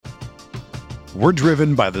We're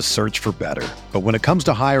driven by the search for better. But when it comes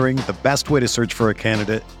to hiring, the best way to search for a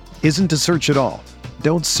candidate isn't to search at all.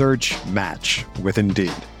 Don't search, match with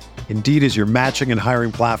Indeed. Indeed is your matching and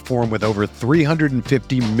hiring platform with over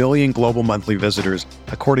 350 million global monthly visitors,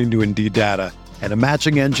 according to Indeed data, and a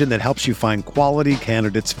matching engine that helps you find quality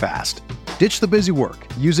candidates fast. Ditch the busy work.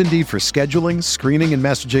 Use Indeed for scheduling, screening, and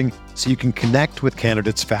messaging so you can connect with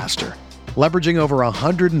candidates faster. Leveraging over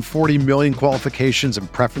 140 million qualifications and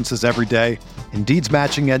preferences every day, Indeed's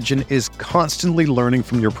matching engine is constantly learning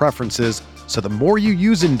from your preferences, so the more you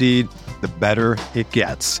use Indeed, the better it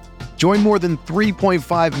gets. Join more than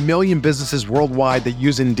 3.5 million businesses worldwide that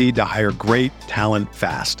use Indeed to hire great talent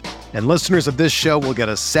fast. And listeners of this show will get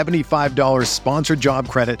a $75 sponsored job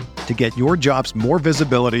credit to get your jobs more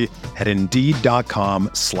visibility at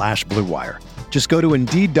Indeed.com/Blue Wire. Just go to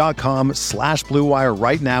Indeed.com/Blue Wire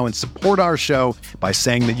right now and support our show by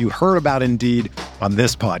saying that you heard about Indeed on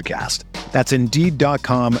this podcast. That's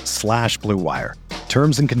Indeed.com/Blue Wire.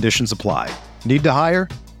 Terms and conditions apply. Need to hire?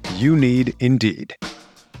 You need Indeed.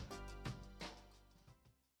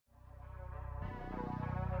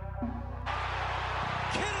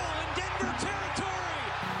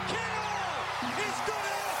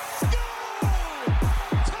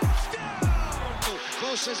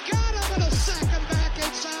 Has got him and a sack him back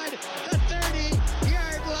inside the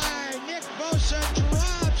 30-yard line. Nick Bosa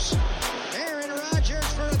drops Aaron Rodgers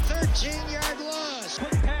for a 13-yard loss.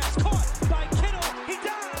 Quick pass caught by Kittle. He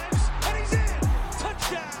dives and he's in.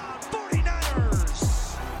 Touchdown 49ers.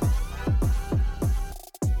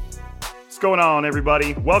 What's going on,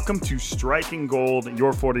 everybody? Welcome to Striking Gold,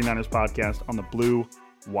 your 49ers podcast on the Blue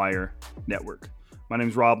Wire Network. My name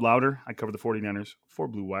is Rob Lauder. I cover the 49ers for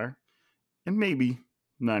Blue Wire and maybe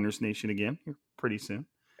Niners Nation again here pretty soon.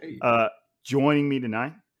 Hey. Joining me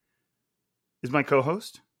tonight is my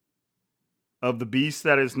co-host of the beast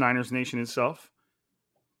that is Niners Nation itself,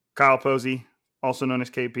 Kyle Posey, also known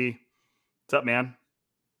as KP. What's up, man?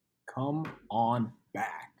 Come on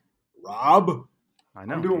back, Rob. I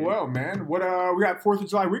know. I'm doing well, man. What we got 4th of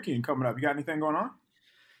July weekend coming up. You got anything going on?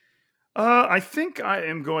 I think I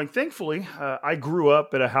am going. Thankfully, I grew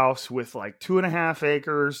up at a house with like 2.5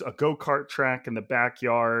 acres, a go-kart track in the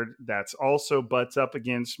backyard that's also butts up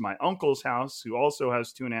against my uncle's house, who also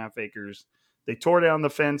has 2.5 acres. They tore down the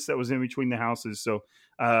fence that was in between the houses, so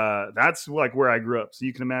that's like where I grew up. So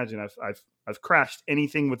you can imagine I've crashed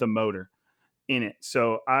anything with a motor in it.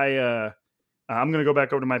 So I'm gonna go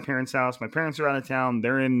back over to my parents' house. My parents are out of town.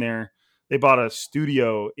 They're in there. They bought a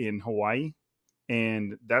studio in Hawaii.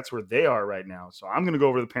 And that's where they are right now. So I'm going to go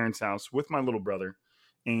over to the parents' house with my little brother.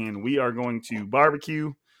 And we are going to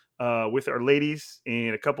barbecue with our ladies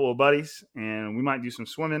and a couple of buddies. And we might do some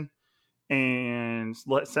swimming and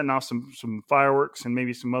setting off some fireworks and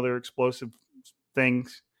maybe some other explosive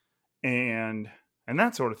things. And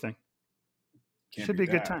that sort of thing. Should be a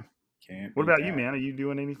good time. What about you, man? Are you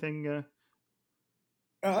doing anything?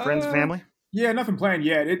 Friends, family? Yeah, nothing planned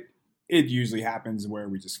yet. It usually happens where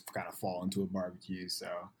we just kind of fall into a barbecue. So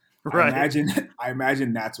right. I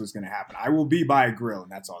imagine that's what's going to happen. I will be by a grill,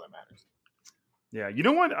 and that's all that matters. Yeah, you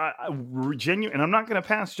know what? I genuine, and I'm not going to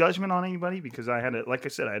pass judgment on anybody because I had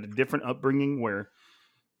a different upbringing where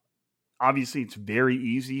obviously it's very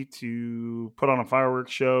easy to put on a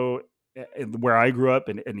fireworks show where I grew up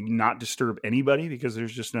and not disturb anybody because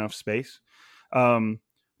there's just enough space.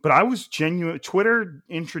 But I was genuine. Twitter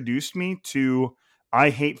introduced me to I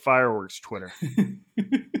hate fireworks Twitter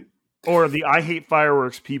or the I hate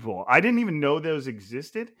fireworks people. I didn't even know those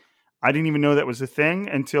existed. I didn't even know that was a thing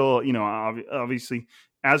until, obviously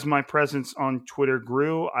as my presence on Twitter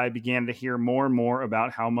grew, I began to hear more and more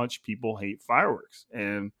about how much people hate fireworks.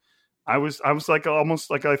 And I was like, almost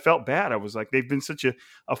like I felt bad. I was like, they've been such a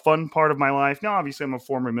fun part of my life. Now, obviously I'm a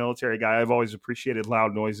former military guy. I've always appreciated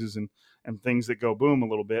loud noises and things that go boom a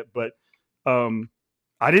little bit, but,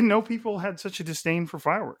 I didn't know people had such a disdain for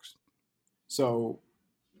fireworks. So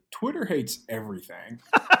Twitter hates everything.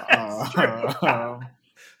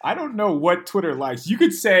 I don't know what Twitter likes. You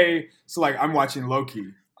could say, so like I'm watching Loki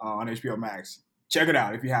on HBO Max. Check it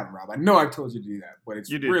out if you haven't, Rob. I know I've told you to do that, but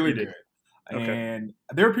it's really good. Okay. And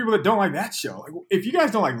there are people that don't like that show. Like, if you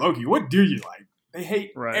guys don't like Loki, what do you like? They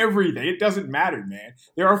hate everything. It doesn't matter, man.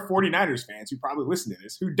 There are 49ers fans who probably listen to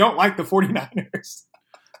this who don't like the 49ers.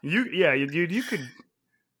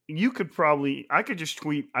 You could probably, I could just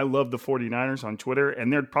tweet, I love the 49ers on Twitter,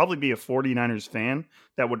 and there'd probably be a 49ers fan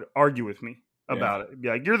that would argue with me about it. Be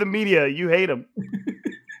like, you're the media, you hate them.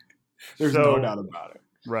 There's no doubt about it.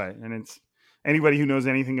 Right. And it's anybody who knows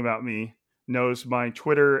anything about me knows my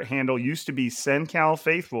Twitter handle used to be SenCal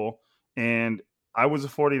Faithful, and I was a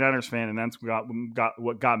 49ers fan, and that's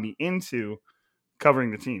what got me into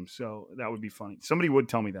covering the team. So that would be funny. Somebody would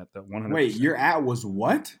tell me that though. 100%. Wait, your ad was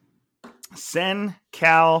what? Sen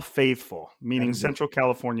Cal Faithful, meaning Central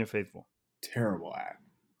California Faithful. Terrible ad.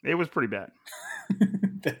 It was pretty bad.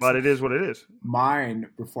 But it is what it is. Mine,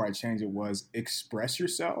 before I changed it, was express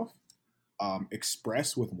yourself.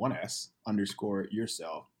 Express with 1S _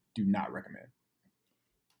 yourself. Do not recommend.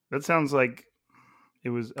 That sounds like it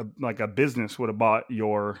was like a business would have bought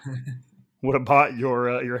your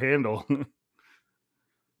your handle.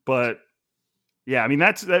 But yeah, I mean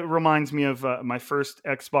that reminds me of my first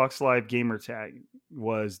Xbox Live gamer tag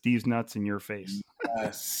was "These nuts in your face."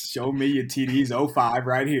 Show me your TDs 05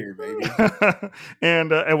 right here, baby.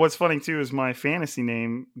 And what's funny too is my fantasy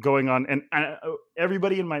name going on, and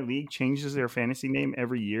everybody in my league changes their fantasy name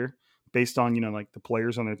every year based on like the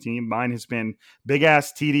players on their team. Mine has been Big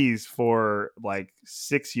Ass TDs for like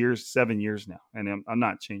 6 years, 7 years now, and I'm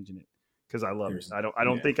not changing it because I love it. I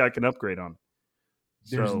don't think I can upgrade on it.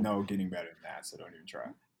 There's no getting better than that, so don't even try.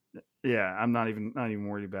 Yeah, I'm not even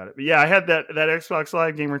worried about it. But yeah, I had that Xbox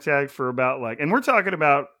Live gamer tag for about and we're talking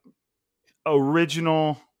about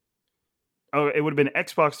original. Oh, it would have been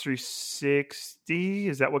Xbox 360.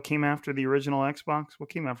 Is that what came after the original Xbox? What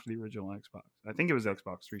came after the original Xbox? I think it was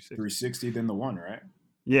Xbox 360. 360, then the one, right?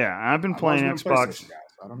 Yeah, I've been playing Xbox.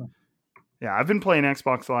 I don't know. Yeah, I've been playing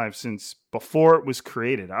Xbox Live since before it was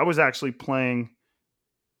created. I was actually playing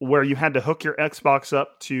where you had to hook your Xbox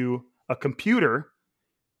up to a computer,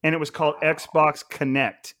 and it was called Xbox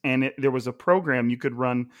Connect. And there was a program you could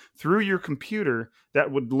run through your computer that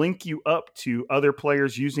would link you up to other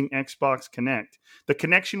players using Xbox Connect. The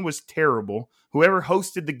connection was terrible. Whoever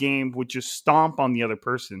hosted the game would just stomp on the other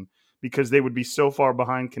person because they would be so far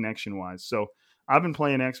behind connection-wise. So I've been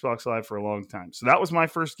playing Xbox Live for a long time. So that was my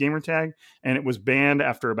first gamer tag, and it was banned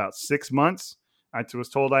after about 6 months. I was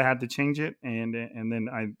told I had to change it, and then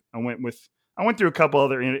I went through a couple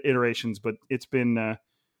other iterations, but it's been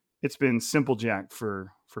Simple Jack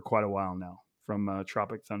for quite a while now from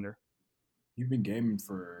Tropic Thunder. You've been gaming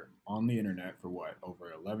on the internet for what,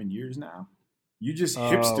 over 11 years now? You just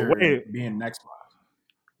hipster being Xbox.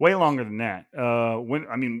 Way longer than that.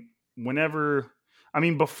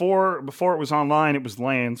 Before it was online, it was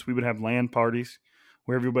LANs. We would have LAN parties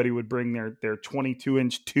where everybody would bring their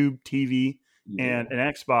 22-inch tube TV and an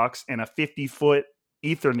Xbox and a 50-foot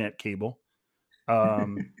Ethernet cable.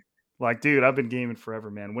 Dude, I've been gaming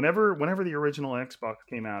forever, man. Whenever the original Xbox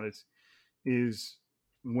came out is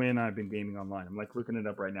when I've been gaming online. I'm looking it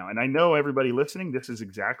up right now. And I know everybody listening, this is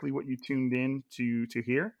exactly what you tuned in to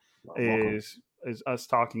hear is us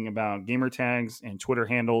talking about gamer tags and Twitter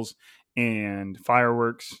handles and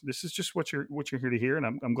fireworks. This is just what you're here to hear, and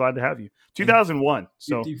I'm glad to have you. 2001.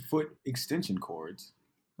 50-foot extension cords.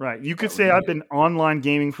 Right. You could say I've been online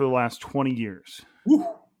gaming for the last 20 years. Woo.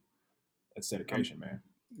 That's dedication, man.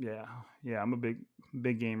 Yeah. I'm a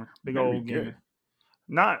big gamer, big old gamer.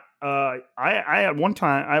 Not. I at one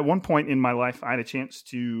point in my life, I had a chance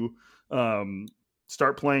to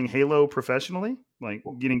start playing Halo professionally,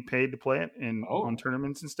 getting paid to play it on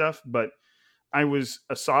tournaments and stuff. But I was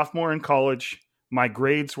a sophomore in college. My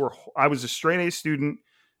grades I was a straight A student,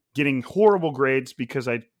 getting horrible grades because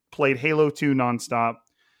I played Halo 2 nonstop.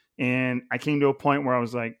 And I came to a point where I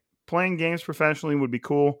was like, playing games professionally would be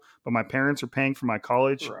cool, but my parents are paying for my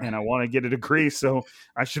college and I want to get a degree. So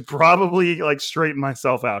I should probably straighten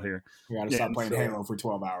myself out here. You got to stop playing Halo for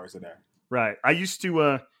 12 hours a day. Right. I used to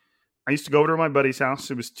go over to my buddy's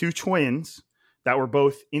house. It was two twins that were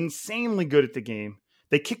both insanely good at the game.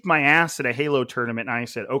 They kicked my ass at a Halo tournament. And I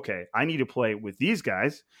said, okay, I need to play with these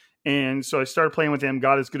guys. And so I started playing with them,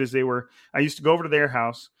 got as good as they were. I used to go over to their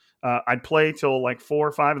house. I'd play till 4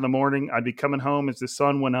 or 5 in the morning. I'd be coming home as the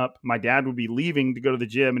sun went up. My dad would be leaving to go to the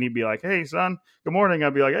gym, and he'd be like, "Hey, son, good morning."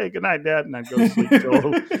 I'd be like, "Hey, good night, Dad," and I'd go to sleep.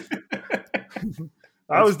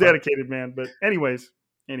 I was dedicated, man. But anyways.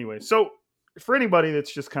 So for anybody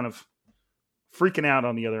that's just kind of freaking out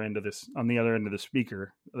on the other end of the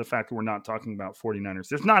speaker, the fact that we're not talking about 49ers,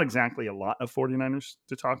 there's not exactly a lot of 49ers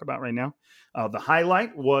to talk about right now. The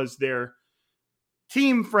highlight was their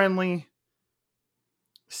team-friendly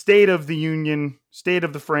State of the Union, State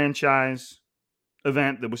of the Franchise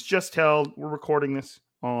event that was just held. We're recording this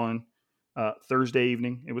on Thursday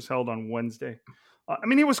evening. It was held on Wednesday.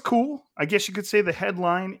 It was cool. I guess you could say the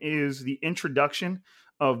headline is the introduction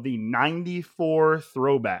of the 94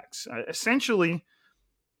 throwbacks. Essentially,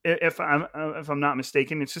 if I'm not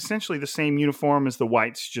mistaken, it's essentially the same uniform as the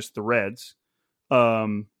whites, just the reds.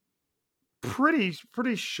 pretty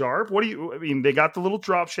sharp. I mean, they got the little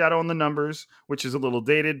drop shadow on the numbers, which is a little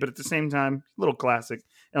dated, but at the same time, a little classic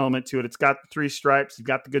element to it. It's got the 3 stripes. You've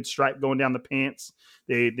got the good stripe going down the pants.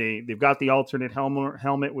 They've got the alternate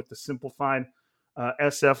helmet with the simplified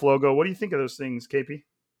SF logo. What do you think of those things, KP?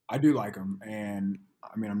 I do like them, and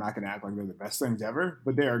I mean, I'm not going to act like they're the best things ever,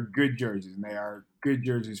 but they are good jerseys, and they are good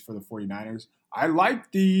jerseys for the 49ers. I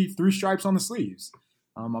like the 3 stripes on the sleeves.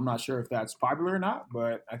 I'm not sure if that's popular or not,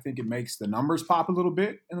 but I think it makes the numbers pop a little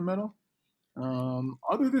bit in the middle.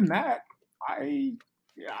 Other than that, I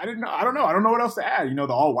don't know. I don't know what else to add. You know,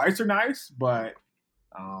 the all whites are nice, but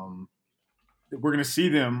we're going to see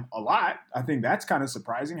them a lot. I think that's kind of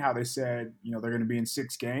surprising how they said, you know, they're going to be in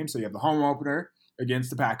 6 games. So you have the home opener against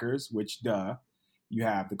the Packers, which you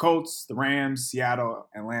have the Colts, the Rams, Seattle,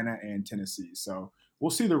 Atlanta, and Tennessee. So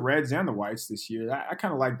we'll see the reds and the whites this year. I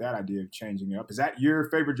kind of like that idea of changing it up. Is that your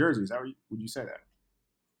favorite jersey? Would you say that?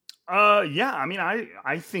 Yeah. I mean,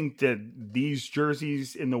 I think that these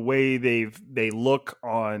jerseys, in the way they look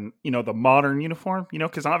on, you know, the modern uniform, you know,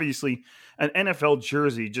 because obviously an NFL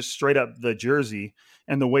jersey, just straight up the jersey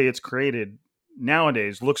and the way it's created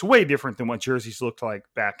nowadays looks way different than what jerseys looked like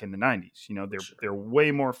back in the 90s. You know, they're way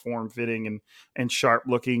more form fitting and sharp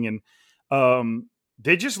looking, and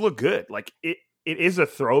they just look good. Like it is a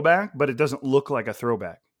throwback, but it doesn't look like a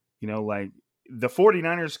throwback. You know, like the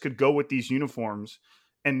 49ers could go with these uniforms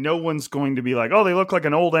and no one's going to be like, oh, they look like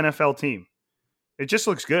an old NFL team. It just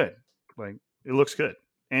looks good. Like, it looks good.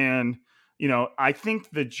 And, you know, I think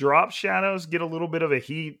the drop shadows get a little bit of a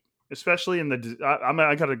heat, especially in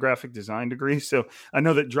I got a graphic design degree, so I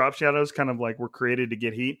know that drop shadows kind of like were created to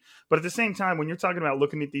get heat. But at the same time, when you're talking about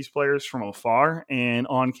looking at these players from afar and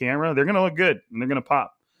on camera, they're going to look good and they're going to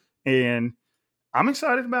pop. And I'm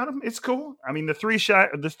excited about them. It's cool. I mean, the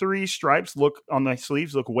 3 stripes look on the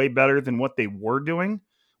sleeves look way better than what they were doing,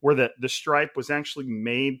 where the stripe was actually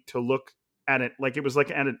made to look at it like it was like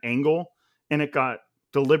at an angle, and it got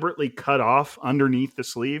deliberately cut off underneath the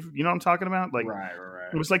sleeve. You know what I'm talking about? Like, right.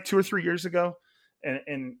 It was like 2 or 3 years ago,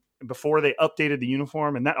 and before they updated the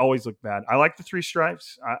uniform, and that always looked bad. I like the 3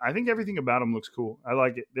 stripes. I think everything about them looks cool. I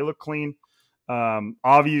like it. They look clean.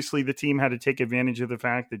 Obviously, the team had to take advantage of the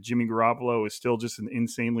fact that Jimmy Garoppolo is still just an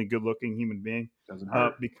insanely good-looking human being. Doesn't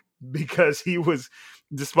hurt. Because he was,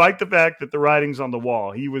 despite the fact that the writing's on the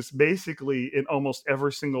wall, he was basically in almost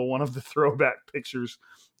every single one of the throwback pictures,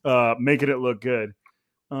 making it look good.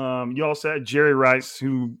 You also had Jerry Rice,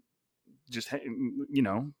 who just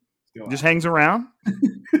hangs around.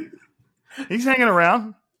 He's hanging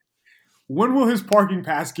around. When will his parking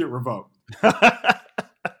pass get revoked?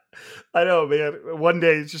 I know, man. One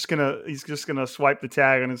day he's just gonna swipe the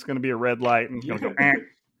tag and it's gonna be a red light and he's gonna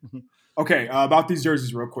go. Okay, about these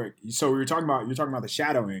jerseys real quick. So you're talking about the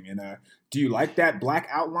shadowing, and do you like that black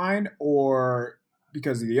outline, or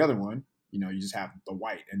because of the other one, you know, you just have the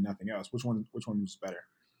white and nothing else? Which one is better?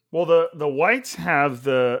 Well, the whites have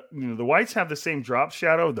the the same drop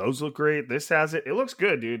shadow. Those look great. This has it. It looks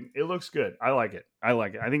good, dude. It looks good. I like it. I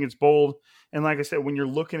think it's bold. And like I said, when you're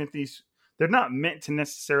looking at these, they're not meant to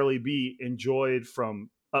necessarily be enjoyed from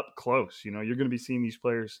up close. You know, you're going to be seeing these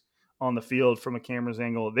players on the field from a camera's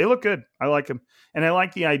angle. They look good. I like them. And I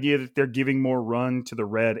like the idea that they're giving more run to the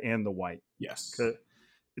red and the white. Yes.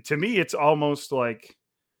 To me, it's almost like,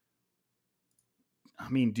 I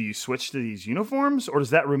mean, do you switch to these uniforms, or does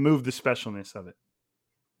that remove the specialness of it?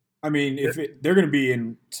 I mean, they're going to be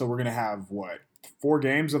in, so we're going to have 4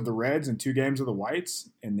 games of the Reds and 2 games of the Whites,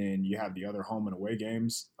 and then you have the other home and away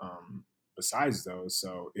games besides those.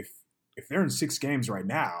 So if they're in 6 games right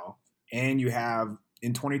now, and you have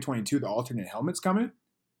in 2022 the alternate helmets coming,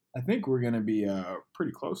 I think we're going to be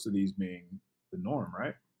pretty close to these being the norm,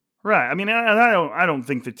 right? Right. I mean, I don't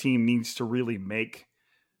think the team needs to really make.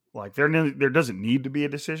 Like, there doesn't need to be a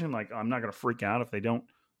decision. Like, I'm not going to freak out if they don't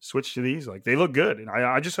switch to these. Like, they look good, and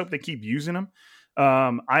I just hope they keep using them.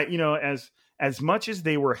 As much as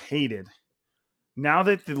they were hated, now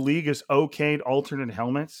that the league has okayed alternate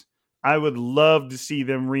helmets, I would love to see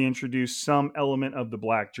them reintroduce some element of the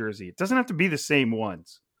black jersey. It doesn't have to be the same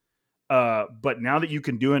ones, but now that you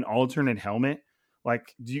can do an alternate helmet,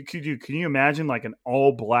 like, can you imagine like an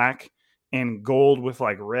all black and gold with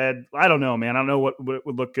like red? I don't know, man. I don't know what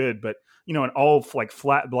would look good, but you know, an all like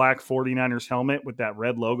flat black 49ers helmet with that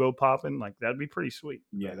red logo popping, like that'd be pretty sweet.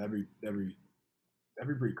 Yeah, that'd be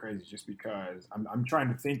pretty crazy. Just because I'm trying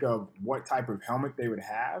to think of what type of helmet they would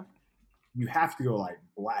have. You have to go like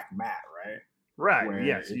black matte, right? Right. Where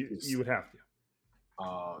yes, you would have to.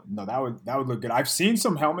 No, that would look good. I've seen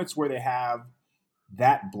some helmets where they have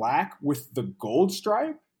that black with the gold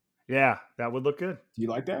stripe. Yeah, that would look good. Do you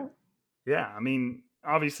like that? Yeah, I mean,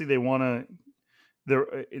 obviously they want to.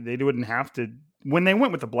 They wouldn't have to. When they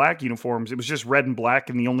went with the black uniforms, it was just red and black,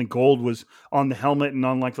 and the only gold was on the helmet and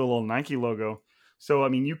on like the little Nike logo. So I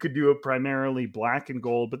mean, you could do it primarily black and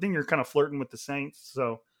gold, but then you're kind of flirting with the Saints.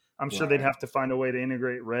 So I'm sure they'd have to find a way to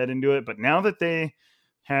integrate red into it. But now that they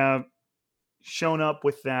have shown up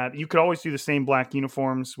with that, you could always do the same black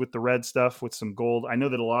uniforms with the red stuff with some gold. I know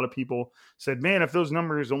that a lot of people said, man, if those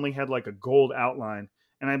numbers only had like a gold outline,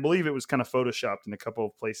 and I believe it was kind of photoshopped in a couple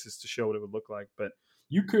of places to show what it would look like. But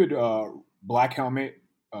you could black helmet,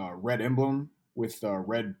 red emblem with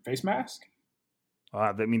red face mask.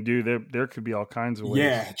 I mean, dude, there could be all kinds of ways.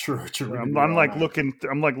 Yeah, true. I'm like looking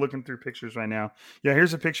through pictures right now. Yeah,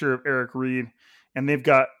 here's a picture of Eric Reed, and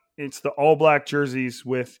it's the all black jerseys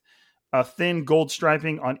with a thin gold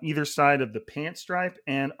striping on either side of the pant stripe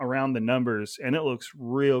and around the numbers, and it looks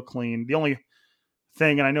real clean. The only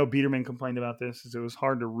thing, and I know Biederman complained about this, is it was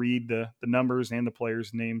hard to read the numbers and the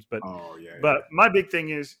players' names. But my big thing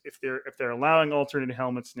is if they're allowing alternate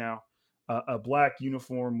helmets now, a black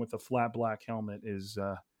uniform with a flat black helmet is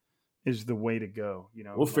the way to go. You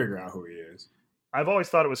know, we'll figure out who he is. I've always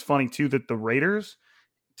thought it was funny too that the Raiders,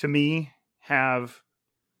 to me, have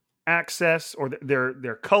access, or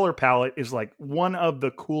their color palette is like one of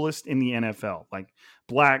the coolest in the NFL, like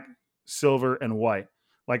black, silver, and white.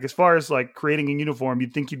 Like as far as like creating a uniform,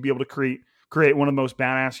 you'd think you'd be able to create one of the most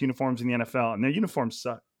badass uniforms in the NFL, and their uniforms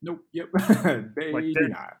suck. Nope. Yep. They do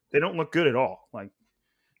not. They don't look good at all. Like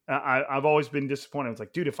I've always been disappointed. I was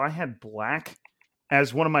like, dude, if I had black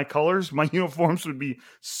as one of my colors, my uniforms would be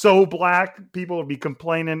so black. People would be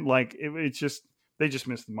complaining. Like it's just, they just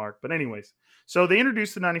missed the mark. But anyways, so they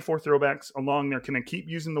introduced the 94 throwbacks along there. Can I keep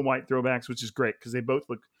using the white throwbacks, which is great because they both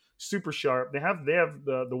look super sharp. They have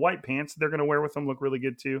the white pants they're going to wear with them look really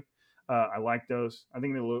good too. I like those. I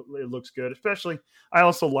think it looks good. Especially, I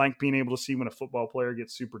also like being able to see when a football player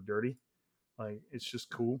gets super dirty. Like it's just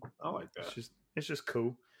cool. I like that. It's just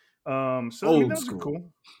cool. Those are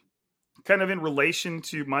cool. Kind of in relation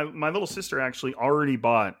to my little sister actually already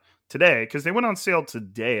bought today because they went on sale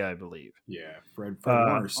today, I believe. Yeah, Fred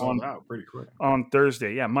Warner sold out pretty quick on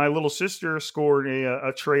Thursday. Yeah, my little sister scored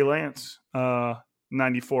a Trey Lance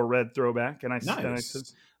 94 red throwback, and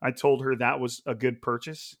I told her that was a good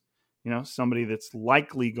purchase. You know, somebody that's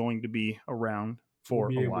likely going to be around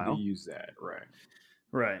for a while. To use that,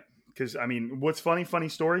 right. Because, I mean, what's funny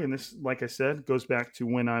story, and this, like I said, goes back to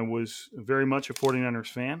when I was very much a 49ers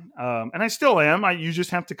fan. And I still am. You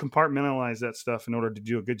just have to compartmentalize that stuff in order to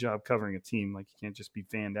do a good job covering a team. Like, you can't just be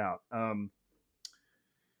fanned out.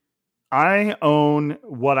 I own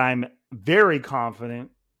what I'm very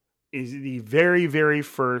confident is the very, very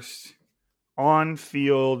first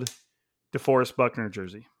on-field DeForest Buckner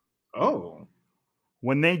jersey. Oh.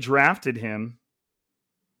 When they drafted him,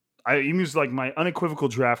 he was like my unequivocal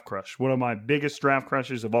draft crush, one of my biggest draft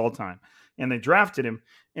crushes of all time. And they drafted him,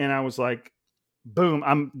 and I was like, boom,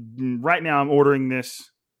 I'm ordering this.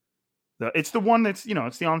 It's the one that's,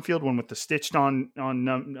 it's the on-field one with the stitched on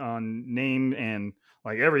name and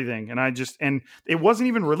like everything. And it wasn't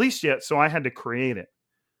even released yet, so I had to create it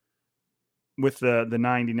with the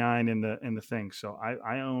 99 and the thing. So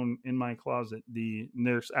I own in my closet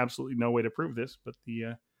there's absolutely no way to prove this, but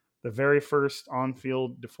the very first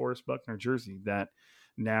on-field DeForest Buckner jersey that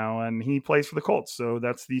now, and he plays for the Colts. So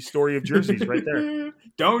that's the story of jerseys right there.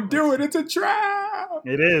 Don't do it. It's a trap.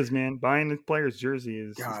 It is, man. Buying the player's jersey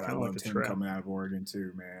is God, I love him coming out of Oregon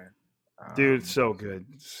too, man. Dude, it's so good.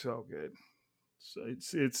 So good. So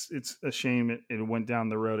it's a shame it went down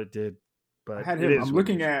the road it did. But I had him. I'm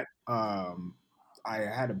looking at, I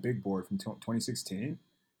had a big board from 2016.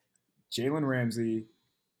 Jalen Ramsey,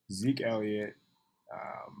 Zeke Elliott,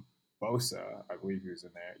 Bosa, I believe he was in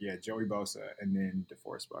there. Yeah, Joey Bosa, and then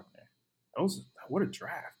DeForest Buckner. What a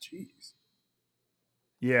draft, jeez.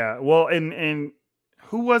 Yeah, well, and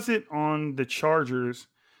who was it on the Chargers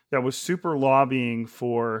that was super lobbying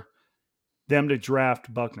for them to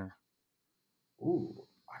draft Buckner? Ooh,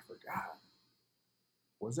 I forgot.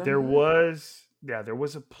 Was that there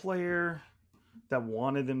was a player that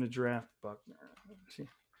wanted them to draft Buckner.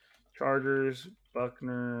 Chargers,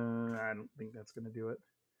 Buckner. I don't think that's going to do it.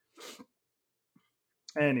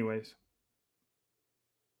 Anyways,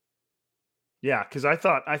 yeah, because I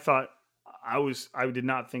did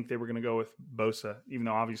not think they were going to go with Bosa, even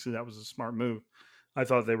though obviously that was a smart move. I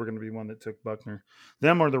thought they were going to be one that took Buckner.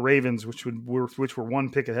 Them or the Ravens, which were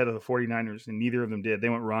one pick ahead of the 49ers, and neither of them did. They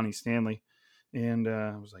went Ronnie Stanley, and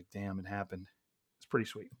I was like, damn, it happened. It's pretty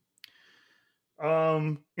sweet.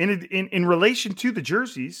 In relation to the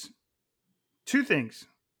jerseys, two things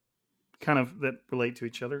kind of that relate to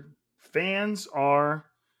each other. Fans are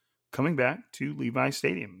coming back to Levi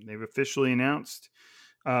Stadium. They've officially announced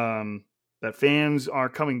that fans are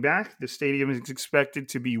coming back. The stadium is expected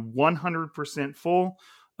to be 100% full.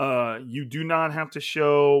 You do not have to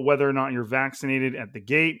show whether or not you're vaccinated at the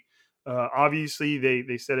gate. Obviously,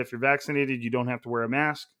 they said if you're vaccinated, you don't have to wear a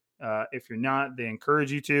mask. If you're not, they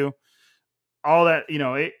encourage you to. All that,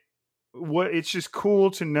 it's just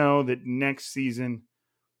cool to know that next season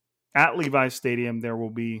at Levi Stadium, there will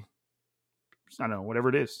be, I don't know, whatever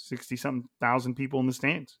it is, 60-something thousand people in the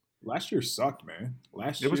stands. Last year sucked, man.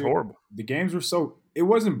 Last year it was horrible. The games were it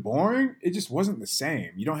wasn't boring. It just wasn't the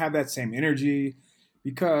same. You don't have that same energy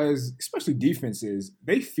because, especially defenses,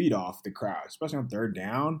 they feed off the crowd, especially on third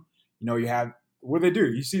down. You have, what do they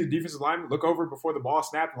do? You see the defensive lineman look over before the ball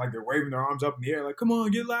snapped, and like they're waving their arms up in the air, like, come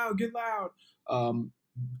on, get loud, get loud.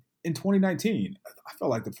 In 2019, I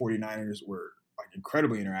felt like the 49ers were like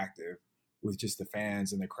incredibly interactive with just the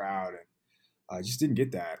fans and the crowd. And I just didn't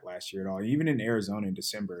get that last year at all. Even in Arizona in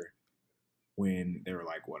December, when there were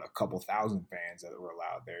like, a couple thousand fans that were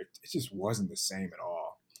allowed there, it just wasn't the same at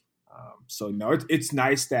all. It's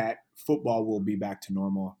nice that football will be back to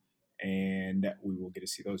normal and that we will get to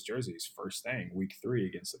see those jerseys first thing, week 3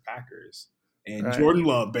 against the Packers. And right. Jordan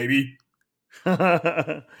Love, baby.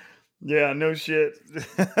 Yeah, no shit.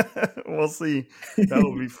 We'll see. That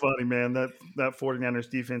would be funny, man. That 49ers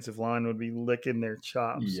defensive line would be licking their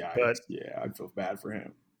chops. Yeah, I'd feel bad for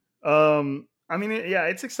him.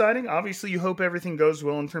 It's exciting. Obviously, you hope everything goes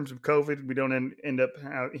well in terms of COVID. We don't end up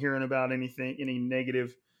hearing about any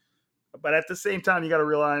negative. But at the same time, you got to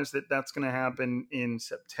realize that that's going to happen in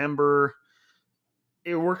September.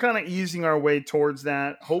 We're kind of easing our way towards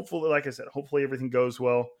that. Hopefully, like I said, hopefully everything goes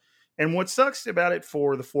well. And what sucks about it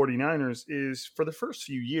for the 49ers is for the first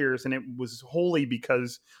few years, and it was wholly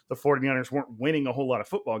because the 49ers weren't winning a whole lot of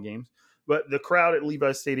football games, but the crowd at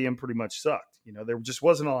Levi Stadium pretty much sucked. There just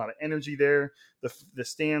wasn't a lot of energy there. The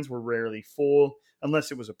stands were rarely full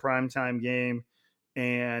unless it was a primetime game.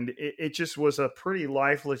 And it just was a pretty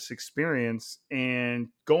lifeless experience. And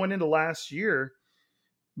going into last year,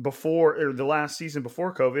 the last season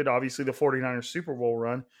before COVID, obviously the 49ers Super Bowl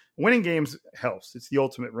run, winning games helps. It's the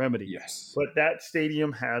ultimate remedy. Yes. But that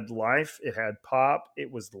stadium had life. It had pop. It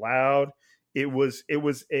was loud. It was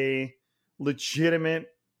a legitimate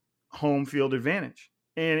home field advantage.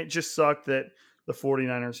 And it just sucked that the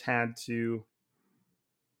 49ers had to,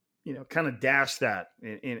 kind of dash that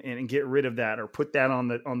and get rid of that or put that on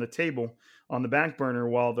the table, on the back burner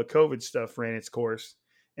while the COVID stuff ran its course.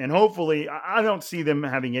 And hopefully, I don't see them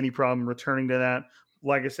having any problem returning to that.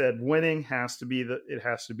 Like I said, winning has to be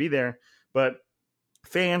there. But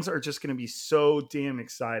fans are just going to be so damn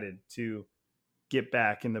excited to get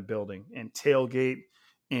back in the building and tailgate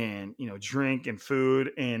and, drink and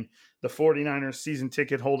food. And the 49ers season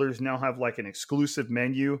ticket holders now have like an exclusive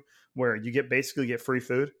menu where you basically get free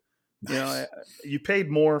food. You paid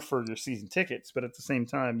more for your season tickets, but at the same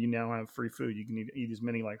time, you now have free food. You can eat as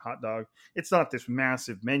many like hot dog. It's not this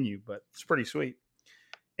massive menu, but it's pretty sweet.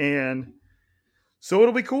 And so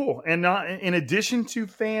it'll be cool. And in addition to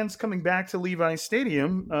fans coming back to Levi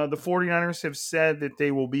Stadium, the 49ers have said that they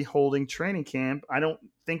will be holding training camp. I don't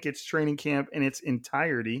think it's training camp in its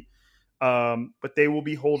entirety, but they will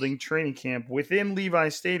be holding training camp within Levi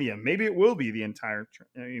Stadium. Maybe it will be the entire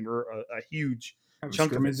or a huge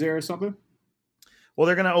chunk of it there or something. Well,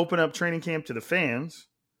 they're going to open up training camp to the fans,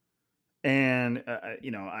 and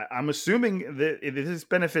I'm assuming that this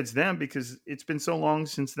benefits them because it's been so long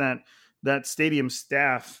since that stadium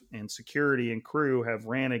staff and security and crew have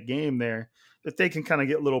ran a game there that they can kind of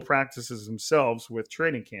get little practices themselves with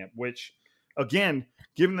training camp. Which, again,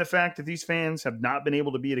 given the fact that these fans have not been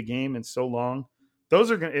able to be at a game in so long,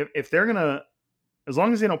 those are going to, if they're going to, as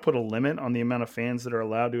long as they don't put a limit on the amount of fans that are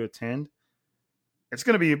allowed to attend. It's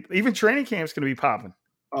going to be, even training camp is going to be popping.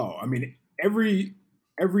 Oh, I mean, every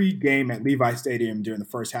game at Levi Stadium during the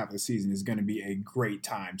first half of the season is going to be a great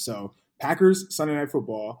time. So Packers, Sunday Night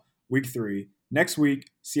Football, week 3. Next week,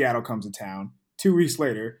 Seattle comes to town. 2 weeks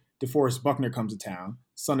later, DeForest Buckner comes to town,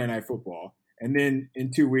 Sunday Night Football. And then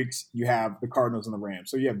in 2 weeks, you have the Cardinals and the Rams.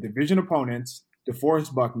 So you have division opponents,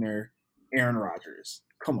 DeForest Buckner, Aaron Rodgers.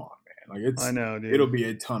 Come on, man. I know, dude. It'll be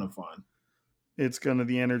a ton of fun.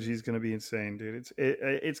 The energy is going to be insane, dude.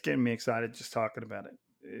 It's getting me excited just talking about it.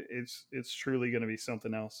 It's truly going to be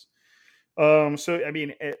something else.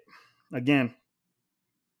 Again,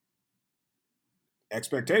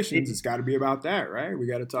 expectations. It's got to be about that, right? We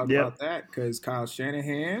got to talk about that because Kyle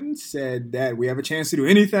Shanahan said that we have a chance to do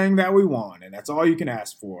anything that we want, and that's all you can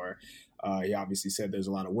ask for. He obviously said there's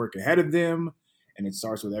a lot of work ahead of them, and it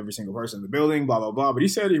starts with every single person in the building, blah, blah, blah. But he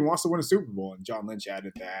said he wants to win a Super Bowl. And John Lynch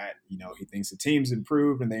added that, he thinks the team's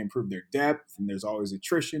improved and they improved their depth and there's always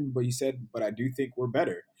attrition. But he said, but I do think we're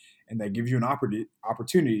better. And they give you an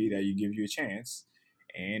opportunity that you give you a chance.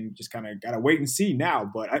 And just kind of got to wait and see now.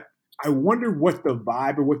 But I wonder what the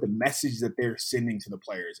vibe or what the message that they're sending to the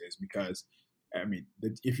players is, because, I mean,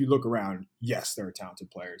 if you look around, yes, there are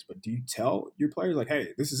talented players. But do you tell your players, like, hey,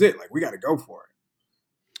 this is it. Like, we got to go for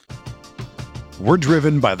it. We're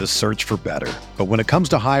driven by the search for better. But when it comes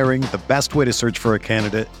to hiring, the best way to search for a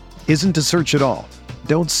candidate isn't to search at all.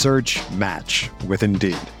 Don't search, match with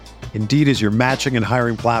Indeed. Indeed is your matching and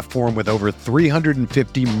hiring platform with over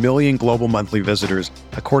 350 million global monthly visitors,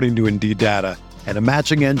 according to Indeed data, and a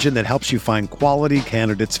matching engine that helps you find quality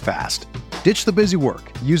candidates fast. Ditch the busy work.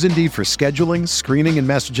 Use Indeed for scheduling, screening, and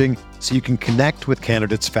messaging so you can connect with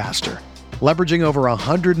candidates faster. Leveraging over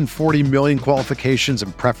 140 million qualifications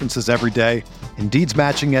and preferences every day, Indeed's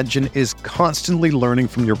matching engine is constantly learning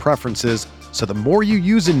from your preferences, so the more you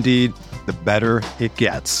use Indeed, the better it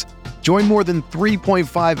gets. Join more than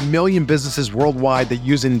 3.5 million businesses worldwide that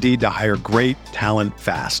use Indeed to hire great talent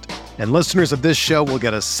fast. And listeners of this show will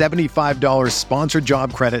get a $75 sponsored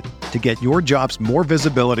job credit to get your jobs more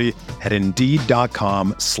visibility at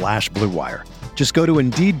Indeed.com/Blue Wire. Just go to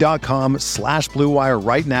Indeed.com/Blue Wire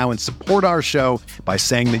right now and support our show by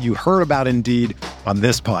saying that you heard about Indeed on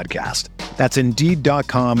this podcast. That's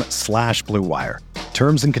Indeed.com/Blue Wire.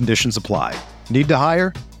 Terms and conditions apply. Need to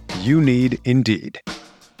hire? You need Indeed.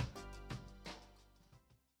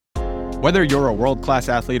 Whether you're a world-class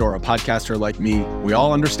athlete or a podcaster like me, we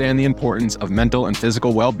all understand the importance of mental and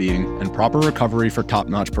physical well-being and proper recovery for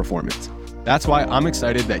top-notch performance. That's why I'm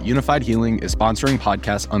excited that Unified Healing is sponsoring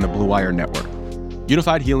podcasts on the Blue Wire Network.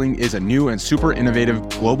 Unified Healing is a new and super innovative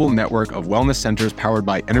global network of wellness centers powered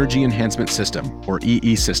by Energy Enhancement System, or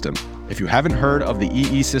EE System. If you haven't heard of the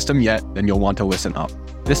EE System yet, then you'll want to listen up.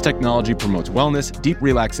 This technology promotes wellness, deep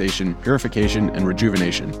relaxation, purification, and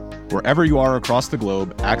rejuvenation. Wherever you are across the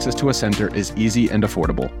globe, access to a center is easy and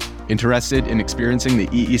affordable. Interested in experiencing the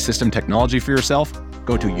EE System technology for yourself?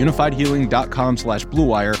 Go to unifiedhealing.com/Blue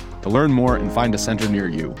Wire to learn more and find a center near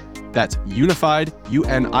you. That's unified,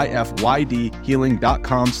 UNIFYD,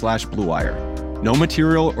 healing.com/Blue Wire. No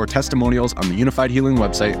material or testimonials on the Unified Healing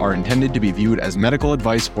website are intended to be viewed as medical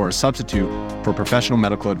advice or a substitute for professional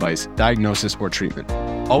medical advice, diagnosis, or treatment.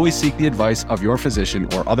 Always seek the advice of your physician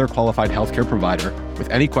or other qualified healthcare provider with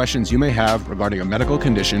any questions you may have regarding a medical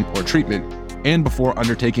condition or treatment and before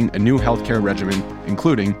undertaking a new healthcare regimen,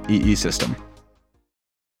 including EE System.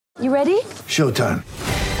 You ready? Showtime.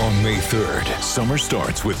 On May 3rd, summer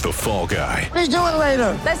starts with The Fall Guy. Let's do it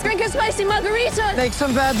later. Let's drink a spicy margarita. Make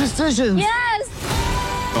some bad decisions. Yes!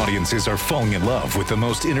 Audiences are falling in love with the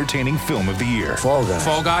most entertaining film of the year. Fall Guy.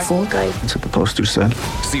 Fall Guy? Fall guy. That's what the poster said.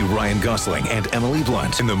 See Ryan Gosling and Emily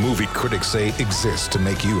Blunt in the movie critics say exists to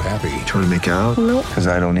make you happy. Trying to make it out? Nope. Because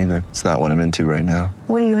I don't either. It's not what I'm into right now.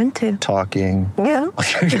 What are you into? Talking. Yeah.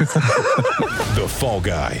 The Fall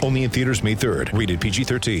Guy. Only in theaters May 3rd. Rated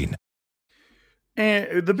PG-13.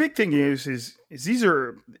 And the big thing is these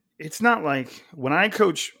are, it's not like when I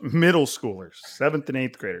coach middle schoolers, 7th and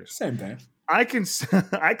 8th graders. Same thing. I can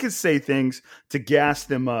say things to gas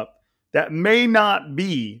them up that may not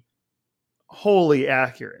be wholly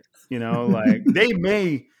accurate. Like they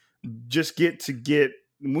may just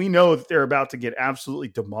we know that they're about to get absolutely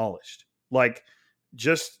demolished. Like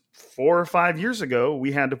just 4 or 5 years ago,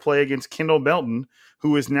 we had to play against Kendall Belton,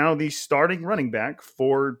 who is now the starting running back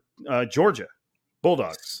for Georgia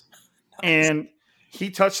Bulldogs. And he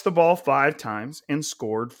touched the ball 5 times and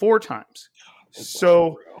scored 4 times.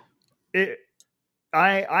 So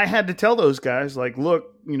I had to tell those guys, like,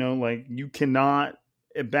 look, like you cannot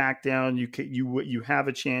back down. You have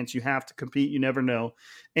a chance. You have to compete. You never know.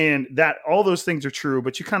 And that all those things are true,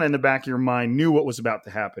 but you kind of in the back of your mind knew what was about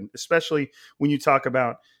to happen, especially when you talk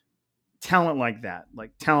about talent like that,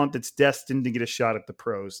 like talent that's destined to get a shot at the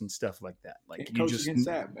pros and stuff like that. Like Can't coach against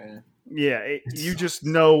that, man. Yeah, you just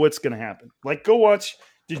know what's going to happen. Like go watch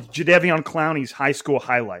Jadeveon Clowney's high school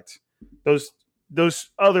highlights.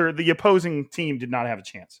 The opposing team did not have a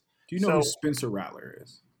chance. Do you know who Spencer Rattler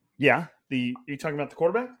is? Yeah. Are you talking about the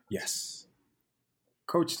quarterback? Yes.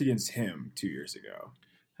 Coached against him 2 years ago.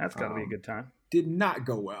 That's got to be a good time. Did not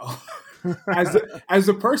go well. As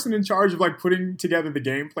the person in charge of like putting together the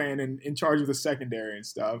game plan and in charge of the secondary and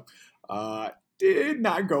stuff, did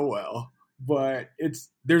not go well. But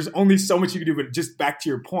there's only so much you can do. But just back to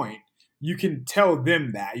your point, you can tell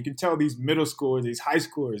them that. You can tell these middle schoolers, these high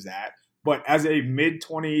schoolers that. But as a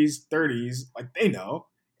mid-20s, 30s, like they know.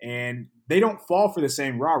 And they don't fall for the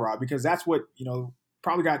same rah-rah because that's what,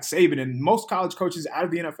 probably got Saban and most college coaches out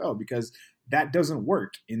of the NFL because that doesn't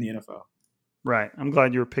work in the NFL. Right. I'm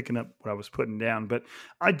glad you were picking up what I was putting down. But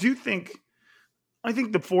I think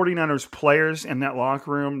the 49ers players in that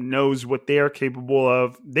locker room knows what they are capable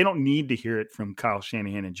of. They don't need to hear it from Kyle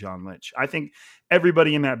Shanahan and John Lynch. I think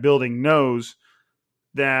everybody in that building knows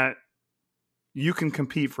that you can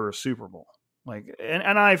compete for a Super Bowl.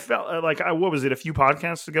 And I felt like, what was it, a few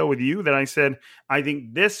podcasts ago with you that I said, I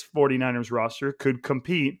think this 49ers roster could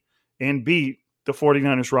compete and beat the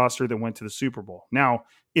 49ers roster that went to the Super Bowl. Now,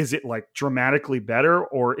 is it like dramatically better,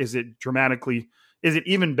 or is it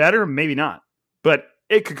even better? Maybe not, but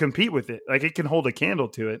it could compete with it. Like, it can hold a candle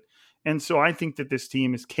to it. And so I think that this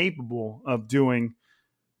team is capable of doing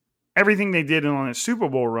everything they did on a Super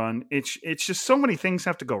Bowl run. It's just so many things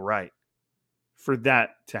have to go right for that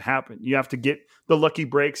to happen. You have to get the lucky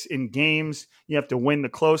breaks in games. You have to win the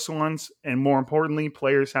close ones. And more importantly,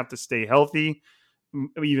 players have to stay healthy.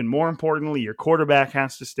 Even more importantly, your quarterback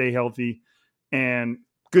has to stay healthy, and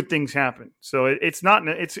good things happen. So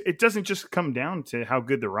it doesn't just come down to how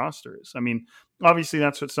good the roster is. I mean, obviously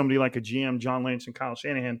that's what somebody like a GM, John Lynch, and Kyle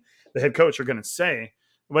Shanahan, the head coach, are going to say,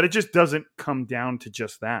 but it just doesn't come down to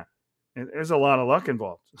just that. There's a lot of luck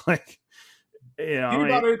involved. Think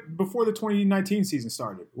about it before the 2019 season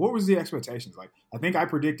started. What was the expectations? Like, I think I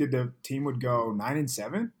predicted the team would go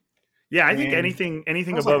 9-7. Yeah, I think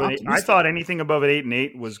anything above an 8. I thought anything above an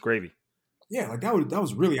 8-8 was gravy. Yeah, like that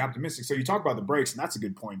was really optimistic. So you talk about the breaks, and that's a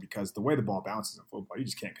good point because the way the ball bounces in football, you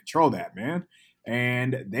just can't control that, man.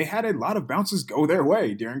 And they had a lot of bounces go their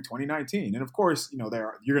way during 2019. And of course, you're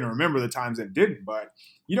going to remember the times that didn't, but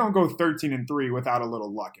you don't go 13-3 without a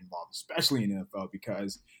little luck involved, especially in the NFL,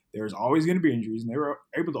 because there's always going to be injuries, and they were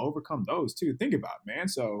able to overcome those too. Think about it, man.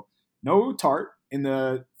 So no Tart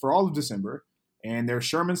for all of December. And their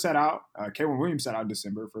Sherman sat out, K'Waun Williams sat out in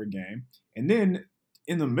December for a game. And then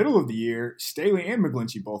in the middle of the year, Staley and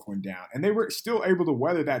McGlinchey both went down. And they were still able to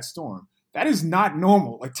weather that storm. That is not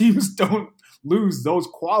normal. Like, teams don't lose those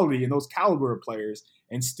quality and those caliber of players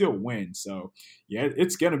and still win. So, yeah,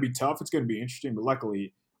 it's going to be tough. It's going to be interesting. But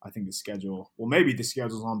luckily, I think maybe the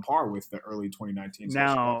schedule's on par with the early 2019 season.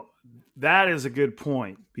 Now, that is a good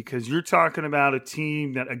point, because you're talking about a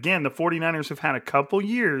team that, again, the 49ers have had a couple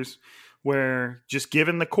years where, just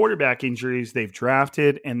given the quarterback injuries, they've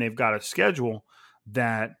drafted and they've got a schedule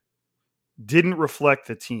that didn't reflect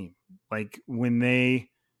the team. Like, when they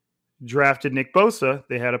drafted Nick Bosa,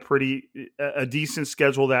 they had a decent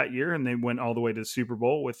schedule that year, and they went all the way to the Super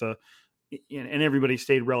Bowl and everybody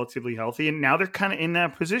stayed relatively healthy. And now they're kind of in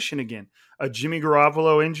that position again. A Jimmy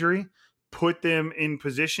Garoppolo injury put them in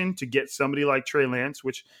position to get somebody like Trey Lance,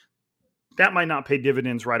 which that might not pay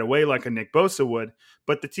dividends right away like a Nick Bosa would,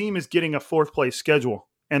 but the team is getting a fourth place schedule,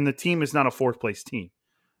 and the team is not a fourth place team.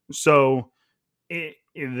 So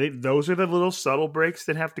those are the little subtle breaks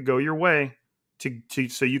that have to go your way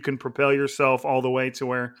so you can propel yourself all the way to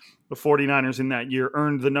where the 49ers in that year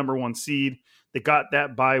earned the number 1 seed. They got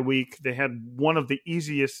that bye week. They had one of the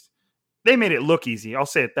easiest, they made it look easy, I'll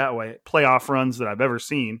say it that way, playoff runs that I've ever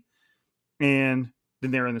seen. And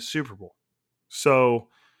then they're in the Super Bowl. So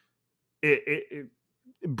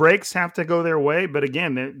breaks have to go their way. But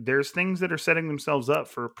again, there's things that are setting themselves up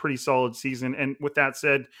for a pretty solid season. And with that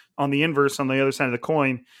said, on the inverse, on the other side of the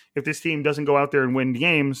coin, if this team doesn't go out there and win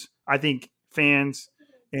games, I think fans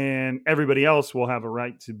and everybody else will have a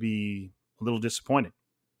right to be a little disappointed.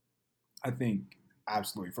 I think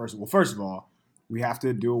absolutely. First of all, we have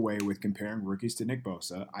to do away with comparing rookies to Nick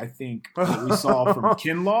Bosa. I think what we saw from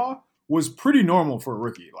Kinlaw was pretty normal for a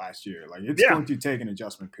rookie last year. Like, it's going to take an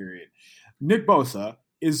adjustment period. Nick Bosa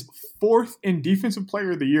is 4th in Defensive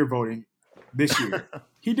Player of the Year voting this year.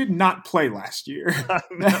 He did not play last year.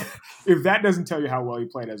 If that doesn't tell you how well he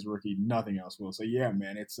played as a rookie, nothing else will. So yeah,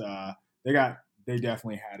 man, it's they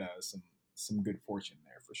definitely had some good fortune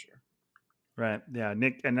there for sure. Right. Yeah.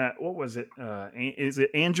 Nick, and what was it? Is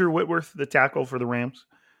it Andrew Whitworth, the tackle for the Rams?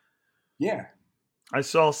 Yeah. I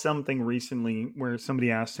saw something recently where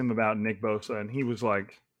somebody asked him about Nick Bosa, and he was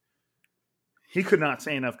like, he could not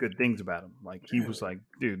say enough good things about him. Like, he was like,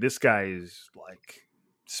 dude, this guy is like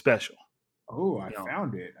special. Oh, I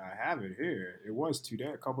found it. I have it here. It was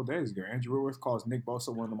a couple days ago. Andrew Whitworth calls Nick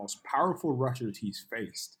Bosa one of the most powerful rushers he's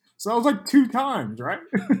faced. So that was like 2 times, right?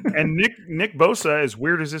 And Nick Bosa, as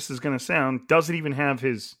weird as this is going to sound, doesn't even have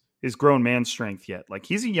his grown man strength yet. Like,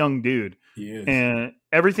 he's a young dude. He is. And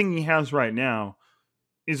everything he has right now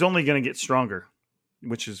is only going to get stronger,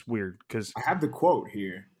 which is weird because I have the quote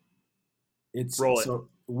here. So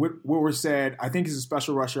Whitworth said, I think he's a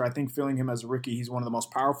special rusher. I think feeling him as a rookie, he's one of the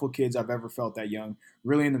most powerful kids I've ever felt that young.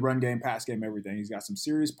 Really in the run game, pass game, everything. He's got some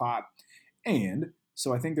serious pop. And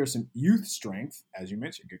So I think there's some youth strength, as you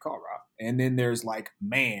mentioned. Good call, Rob. And then there's like,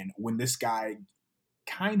 man, when this guy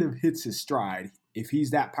kind of hits his stride, if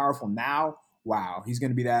he's that powerful now, wow, he's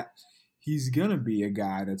going to be that. He's going to be a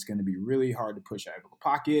guy that's going to be really hard to push out of the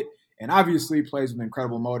pocket. And obviously plays with an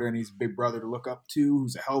incredible motor, and he's a big brother to look up to,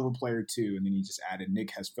 who's a hell of a player too. And then he just added, Nick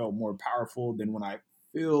has felt more powerful than when I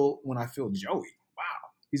feel Joey.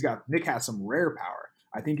 Wow. Nick has some rare power.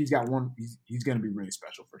 I think he's got one. He's going to be really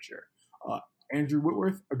special for sure. Andrew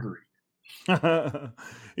Whitworth, agree.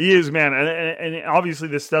 He is, man. And obviously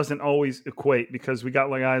this doesn't always equate because we got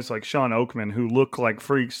guys like Sean Oakman who look like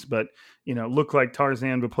freaks, but, look like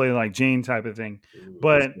Tarzan, but play like Jane type of thing. Ooh,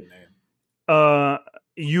 but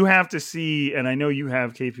you have to see, and I know you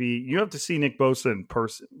have, KP, you have to see Nick Bosa in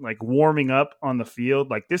person, like warming up on the field.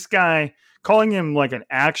 Like this guy, calling him like an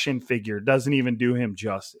action figure doesn't even do him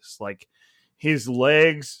justice. Like his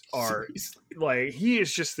legs are like, he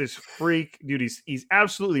is just this freak, dude. He's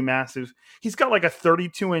absolutely massive. He's got like a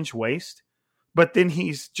 32-inch waist, but then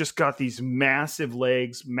he's just got these massive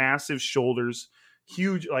legs, massive shoulders,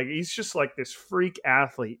 huge. Like he's just like this freak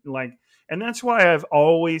athlete. Like, and that's why I've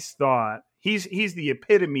always thought he's the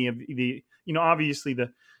epitome of the, obviously the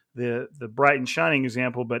bright and shining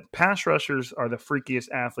example, but pass rushers are the freakiest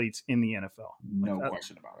athletes in the NFL. No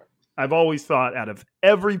question about it. I've always thought out of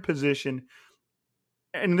every position,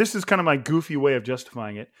 and this is kind of my goofy way of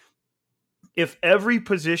justifying it, if every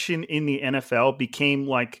position in the NFL became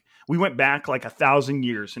like, we went back like 1,000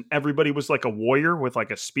 years and everybody was like a warrior with like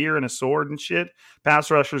a spear and a sword and shit, pass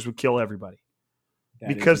rushers would kill everybody.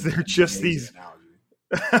 Because they're just these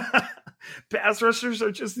pass rushers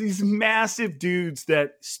are just these massive dudes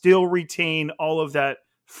that still retain all of that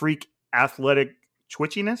freak athletic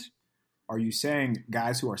twitchiness. Are you saying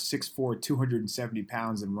guys who are 6'4", 270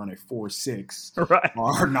 pounds and run a 4.6 right.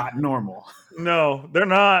 are not normal? No, they're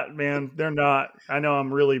not, man. They're not. I know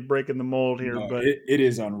I'm really breaking the mold here, but it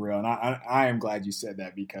is unreal. And I am glad you said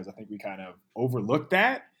that because I think we kind of overlooked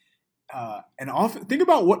that. Think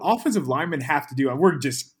about what offensive linemen have to do. And we're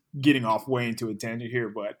just getting off way into a tangent here,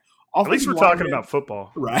 but at least we're talking about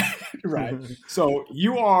football. Right, right. So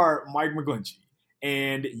you are Mike McGlinchey,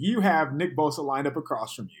 and you have Nick Bosa lined up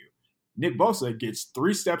across from you. Nick Bosa gets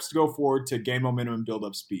 3 steps to go forward to gain momentum and build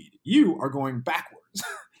up speed. You are going backwards.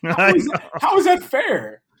 How is that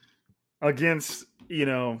fair? Against,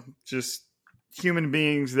 just human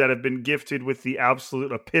beings that have been gifted with the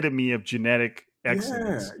absolute epitome of genetic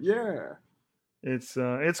excellence. Yeah.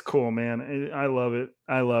 It's cool, man. I love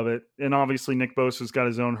it. And obviously Nick Bosa's got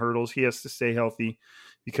his own hurdles. He has to stay healthy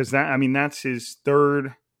because that's his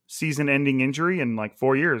 3rd season-ending injury in like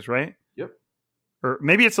 4 years, right? Yep. Or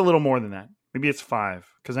maybe it's a little more than that. Maybe it's 5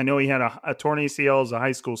 because I know he had a torn ACL as a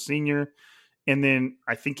high school senior, and then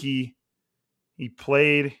I think he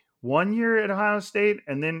played 1 year at Ohio State,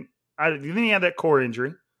 and then he had that core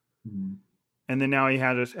injury, and then now he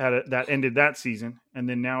had that ended that season, and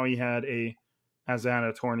then now he has had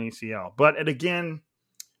a torn ACL. But again,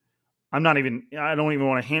 I don't even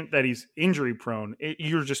want to hint that he's injury prone.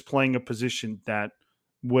 You're just playing a position that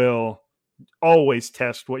will always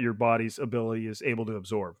test what your body's ability is able to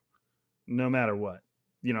absorb, no matter what.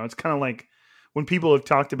 It's kind of like when people have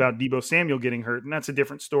talked about Deebo Samuel getting hurt, and that's a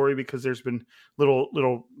different story because there's been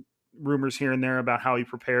little rumors here and there about how he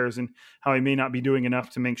prepares and how he may not be doing enough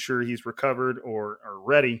to make sure he's recovered or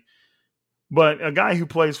ready. But a guy who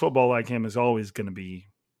plays football like him is always going to be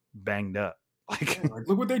banged up. Like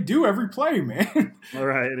look what they do every play, man. All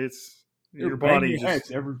right, it's your body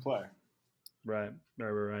every play. Right.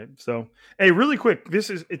 So, hey, really quick,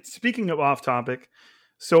 speaking of off topic.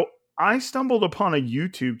 So I stumbled upon a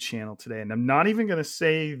YouTube channel today, and I'm not even going to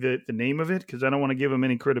say the name of it because I don't want to give them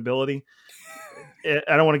any credibility.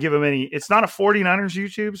 I don't want to give them any. It's not a 49ers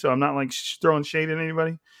YouTube, so I'm not like throwing shade at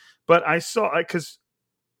anybody. But I saw because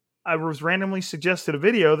I was randomly suggested a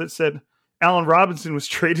video that said Allen Robinson was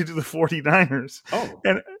traded to the 49ers. Oh,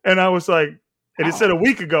 and I was like, and it said a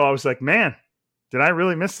week ago. I was like, man, did I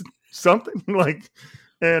really miss something?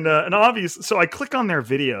 And obviously, so I click on their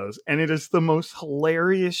videos, and it is the most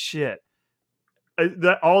hilarious shit.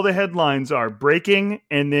 All the headlines are breaking,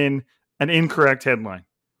 and then an incorrect headline.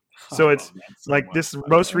 So it's like this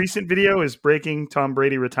most recent video is breaking: Tom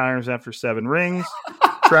Brady retires after 7 rings.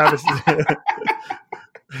 Travis.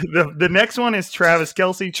 The next one is Travis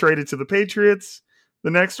Kelce traded to the Patriots.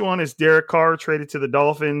 The next one is Derek Carr traded to the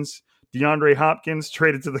Dolphins. DeAndre Hopkins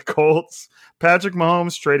traded to the Colts. Patrick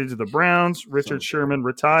Mahomes traded to the Browns. Richard Sherman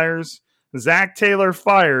retires. Zach Taylor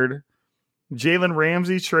fired. Jalen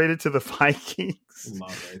Ramsey traded to the Vikings.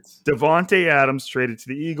 Love it. Devontae Adams traded to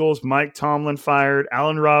the Eagles. Mike Tomlin fired.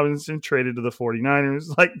 Allen Robinson traded to the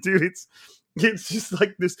 49ers. Like, dude, It's just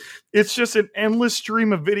like this. It's just an endless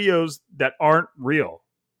stream of videos that aren't real.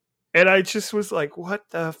 And I just was like, what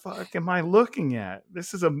the fuck am I looking at?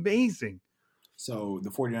 This is amazing. So the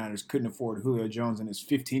 49ers couldn't afford Julio Jones and his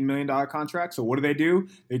 $15 million contract. So what do?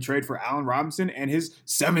 They trade for Allen Robinson and his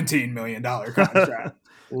 $17 million contract.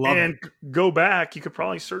 And go back, you could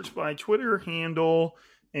probably search by Twitter handle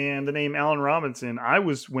and the name Allen Robinson.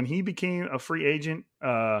 When he became a free agent,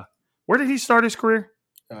 where did he start his career?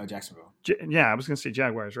 Jacksonville. I was going to say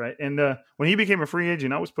Jaguars, right? And when he became a free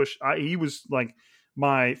agent, I was pushed. He was like,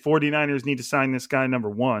 my 49ers need to sign this guy number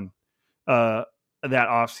one that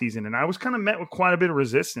offseason. And I was kind of met with quite a bit of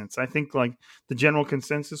resistance. I think like the general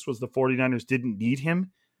consensus was the 49ers didn't need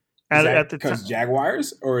him at the time. Because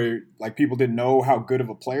Jaguars, or like people didn't know how good of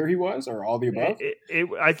a player he was, or all the above?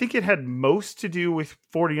 I think it had most to do with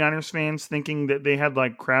 49ers fans thinking that they had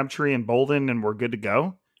like Crabtree and Bolden and were good to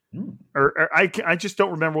go. Or I just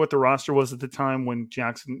don't remember what the roster was at the time when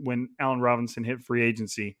Allen Robinson hit free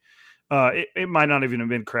agency. It might not even have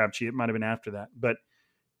been Crabtree. It might have been after that. But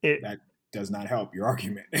that does not help your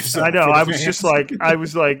argument. I know. I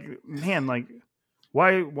was like, man, like,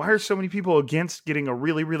 why are so many people against getting a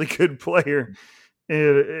really, really good player?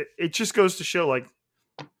 It just goes to show, like,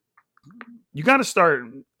 you got to start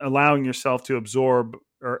allowing yourself to absorb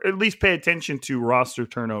or at least pay attention to roster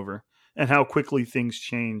turnover and how quickly things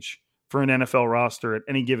change for an NFL roster at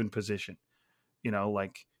any given position. You know,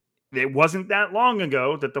 like, it wasn't that long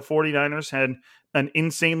ago that the 49ers had an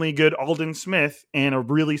insanely good Aldon Smith and a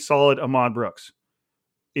really solid Ahmad Brooks.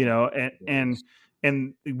 You know,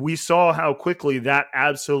 and we saw how quickly that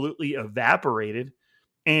absolutely evaporated.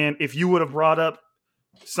 And if you would have brought up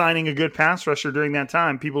signing a good pass rusher during that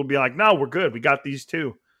time, people would be like, no, we're good. We got these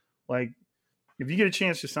two. Like, if you get a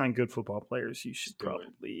chance to sign good football players, you should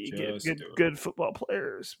probably get good football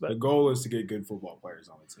players. But the goal is to get good football players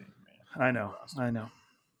on the team, man. I know.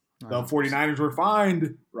 The 49ers were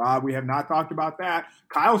fined, Rob. We have not talked about that.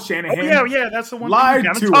 Kyle Shanahan. Oh, yeah, that's the one thing we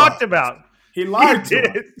haven't talked about. He lied to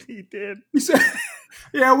us. He did. He said,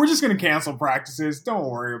 yeah, we're just going to cancel practices. Don't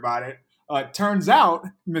worry about it. Turns out,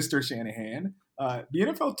 Mr. Shanahan, the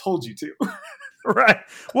NFL told you to. Right.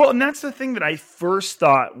 Well, and that's the thing that I first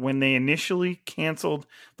thought when they initially canceled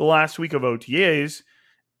the last week of OTAs,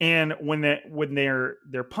 and when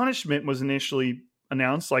their punishment was initially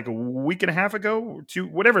announced like a week and a half ago,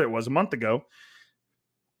 whatever it was, a month ago.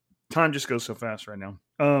 Time just goes so fast right now.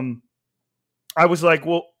 I was like,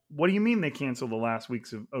 well, what do you mean they canceled the last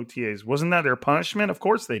weeks of OTAs? Wasn't that their punishment? Of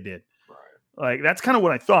course they did. Right. Like, that's kind of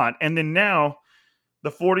what I thought. And then now the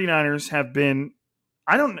 49ers have been,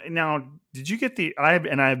 did you get I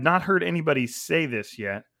have not heard anybody say this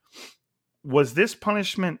yet. Was this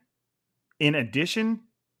punishment in addition,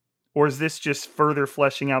 or is this just further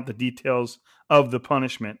fleshing out the details of the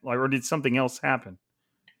punishment? Like, or did something else happen?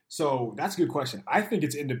 So that's a good question. I think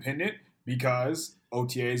it's independent because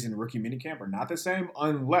OTAs and rookie minicamp are not the same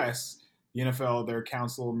unless the NFL, their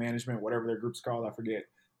council, management, whatever their group's called, I forget,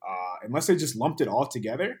 unless they just lumped it all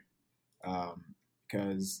together.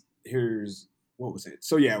 Because what was it?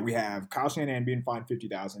 So yeah, we have Kyle Shanahan being fined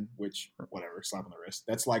 $50,000, which whatever, slap on the wrist.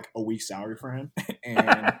 That's like a week's salary for him.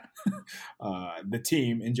 And the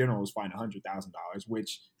team in general was fined $100,000,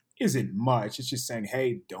 which isn't much. It's just saying,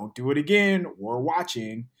 hey, don't do it again. We're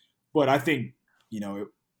watching. But I think,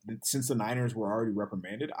 since the Niners were already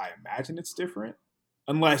reprimanded, I imagine it's different.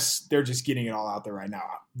 Unless they're just getting it all out there right now.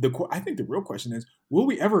 I think the real question is, will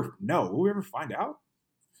we ever know? Will we ever find out?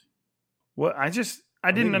 Well, I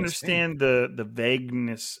didn't understand the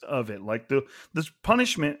vagueness of it. Like the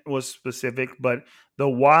punishment was specific, but the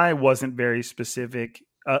why wasn't very specific,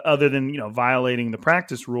 other than violating the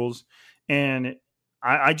practice rules. And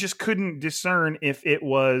I just couldn't discern if it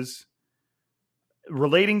was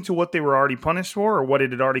relating to what they were already punished for, or what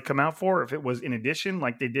it had already come out for. If it was in addition,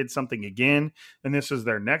 like they did something again, and this is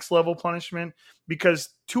their next level punishment. Because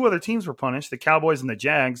two other teams were punished, the Cowboys and the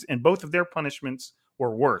Jags, and both of their punishments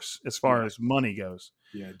were worse as far as money goes.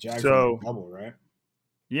 Yeah, Jags were double, right?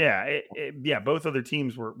 Yeah, both other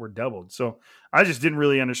teams were doubled. So I just didn't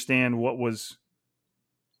really understand what was,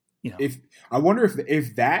 If I wonder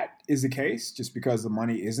if that is the case, just because the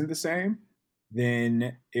money isn't the same,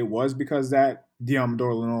 then it was because that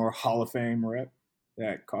Deommodore Lenoir Hall of Fame rep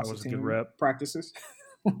that cost the team practices.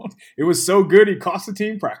 It was so good, he cost the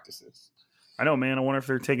team practices. I know, man. I wonder if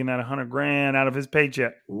they're taking that $100,000 out of his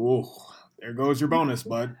paycheck. Ooh. There goes your bonus,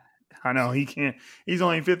 bud. I know he can't. He's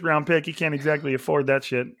only a 5th round pick. He can't exactly afford that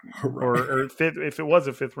shit. Right. Or fifth. If it was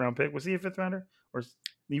a 5th round pick, was he a 5th rounder? Or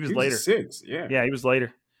he was later? 6. Yeah. Yeah, he was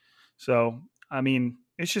later. So I mean,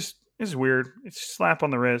 it's It's weird. It's a slap on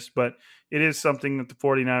the wrist, but it is something that the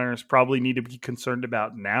 49ers probably need to be concerned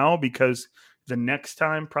about now, because the next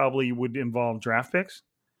time probably would involve draft picks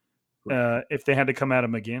if they had to come at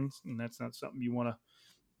him again, and that's not something you want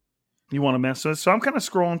to mess with. So I'm kind of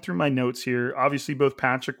scrolling through my notes here. Obviously, both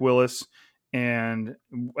Patrick Willis and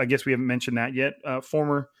I guess we haven't mentioned that yet,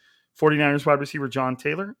 former 49ers wide receiver John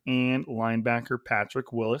Taylor and linebacker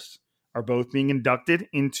Patrick Willis are both being inducted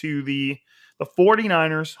into the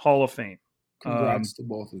 49ers Hall of Fame. Congrats to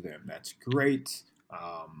both of them. That's great.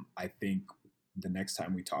 I think the next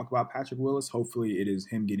time we talk about Patrick Willis, hopefully it is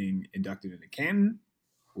him getting inducted into Canton,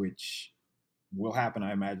 which will happen,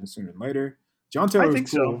 I imagine, sooner than later. John Taylor was cool.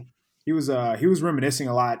 So. He was reminiscing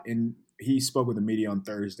a lot, and he spoke with the media on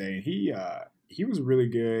Thursday, and he was really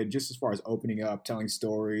good just as far as opening up, telling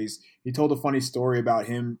stories. He told a funny story about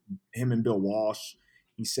him and Bill Walsh.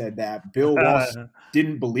 He said that Bill Walsh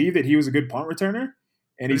didn't believe that he was a good punt returner.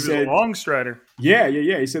 And he said, a long strider. Yeah.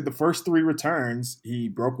 He said the first 3 returns, he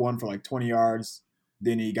broke one for like 20 yards.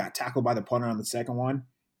 Then he got tackled by the punter on the second one.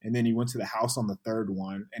 And then he went to the house on the third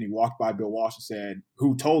one. And he walked by Bill Walsh and said,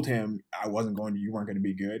 who told him you weren't going to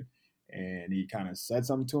be good. And he kind of said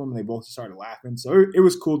something to him, and they both started laughing. So it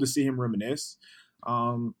was cool to see him reminisce.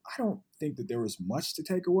 I don't think that there was much to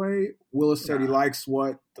take away. Willis said he likes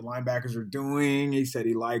what the linebackers are doing. He said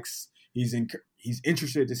he's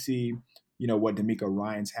interested to see, what D'Amico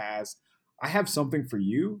Ryans has. I have something for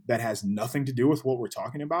you that has nothing to do with what we're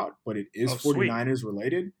talking about, but it is 49ers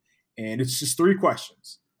related, and it's just 3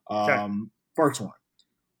 questions. Okay. First one,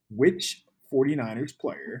 which 49ers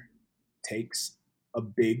player takes a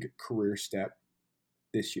big career step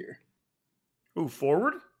this year? Ooh,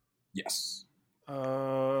 forward? Yes. Let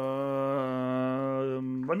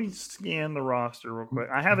me scan the roster real quick.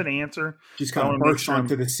 I have an answer. Just kind of burst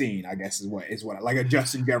onto the scene, I guess, is what like a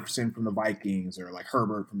Justin Jefferson from the Vikings, or like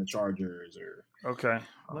Herbert from the Chargers, or okay.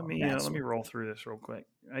 Let me roll through this real quick.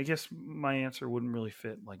 I guess my answer wouldn't really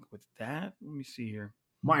fit like with that. Let me see here.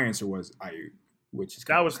 My answer was Ayuk, which is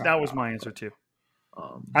that was my answer too.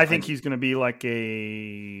 I think he's going to be like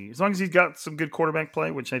as long as he's got some good quarterback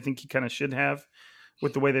play, which I think he kind of should have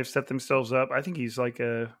with the way they've set themselves up. I think he's like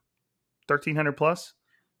a 1,300 plus.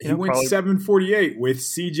 He went 748 with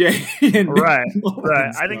CJ. And right.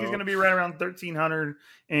 I think he's going to be right around 1,300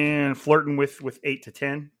 and flirting with 8 to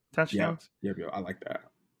 10 touchdowns. Yeah, I like that.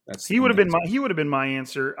 He would have been my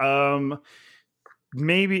answer.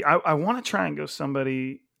 Maybe I want to try and go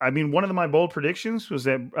somebody. I mean, one of my bold predictions was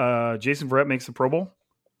that Jason Verrett makes the Pro Bowl.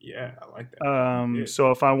 Yeah, I like that. So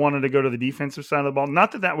if I wanted to go to the defensive side of the ball,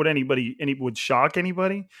 not that would shock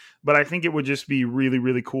anybody, but I think it would just be really,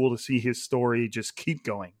 really cool to see his story just keep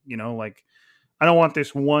going. Like I don't want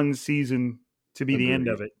this one season to be the end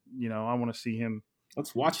of it. I want to see him.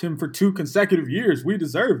 Let's watch him for 2 consecutive years. We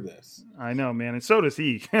deserve this. I know, man. And so does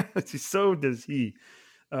he.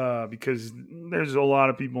 Because there's a lot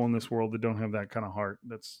of people in this world that don't have that kind of heart.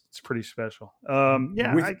 It's pretty special.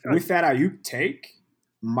 With that Ayuk take,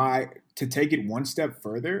 to take it one step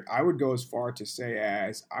further, I would go as far to say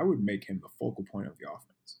as I would make him the focal point of the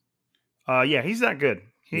offense. He's that good.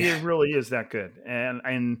 He really is that good.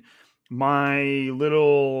 And my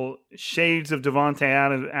little shades of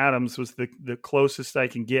Devontae Adams was the closest I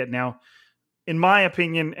can get. Now, in my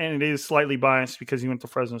opinion, and it is slightly biased because he went to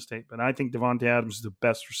Fresno State, but I think Devontae Adams is the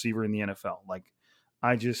best receiver in the NFL.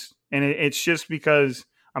 It's just because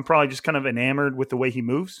I'm probably just kind of enamored with the way he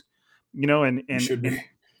moves, and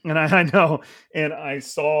I know, and I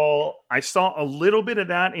saw a little bit of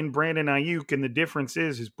that in Brandon Ayuk, and the difference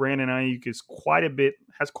is Brandon Ayuk has quite a bit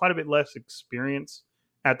less experience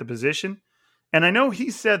at the position. And I know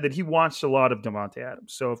he said that he watched a lot of Devontae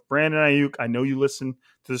Adams. So if Brandon Ayuk, I know you listen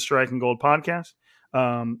to the Striking Gold podcast,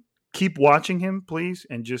 keep watching him, please,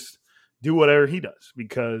 and just do whatever he does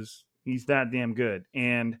because he's that damn good.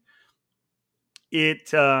 And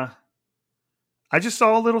I just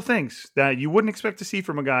saw little things that you wouldn't expect to see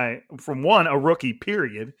from a guy, from one, a rookie,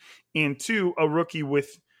 period, and 2, a rookie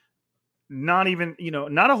with not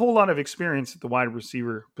a whole lot of experience at the wide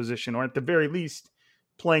receiver position, or at the very least,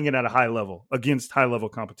 playing it at a high level against high level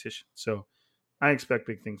competition. So I expect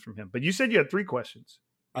big things from him. But you said you had 3 questions.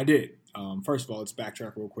 I did. First of all, let's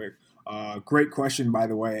backtrack real quick. Great question, by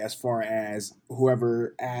the way, as far as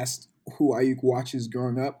whoever asked who Ayuk watches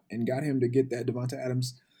growing up and got him to get that Devontae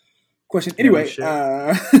Adams question. Anyway,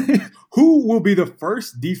 who will be the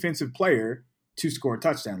first defensive player to score a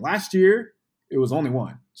touchdown? Last year, it was only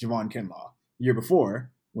one, Javon Kinlaw. The year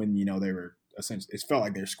before, when, they were essentially, it felt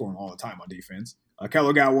like they were scoring all the time on defense.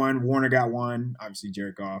 Kello got one, Warner got one, obviously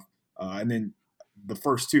Jared Goff, and then the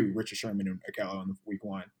first 2, Richard Sherman and Kello in week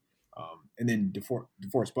 1. And then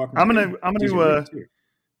DeForest Buckner. I'm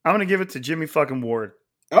gonna give it to Jimmy fucking Ward.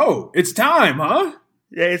 Oh, it's time, huh?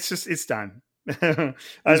 Yeah, it's time.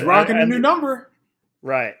 He's rocking a new number.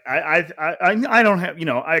 Right. I don't have,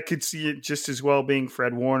 I could see it just as well being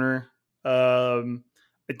Fred Warner. I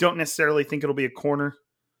don't necessarily think it'll be a corner.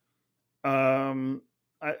 I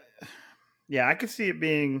could see it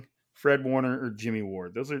being Fred Warner or Jimmy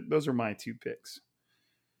Ward. Those are my two picks.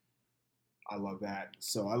 I love that.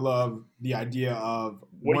 So I love the idea of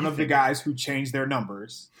one of the guys who changed their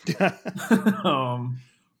numbers.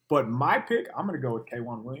 But my pick, I'm going to go with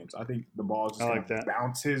K'Waun Williams. I think the ball is just going to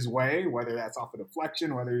bounce his way, whether that's off a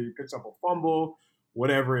deflection, whether he picks up a fumble,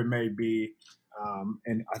 whatever it may be.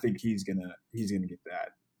 And I think he's gonna get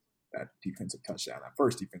that defensive touchdown, that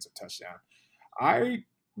first defensive touchdown. I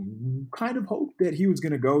kind of hoped that he was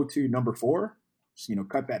going to go to number 4, just,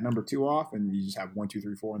 cut that number 2 off, and you just have 1, 2,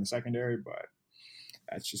 3, 4 in the secondary. But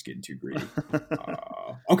that's just getting too greedy.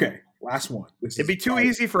 Okay, last one. It'd be too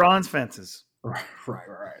easy for On's fences. Right.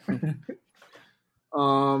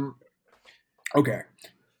 Okay.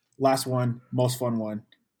 Last one, most fun one.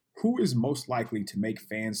 Who is most likely to make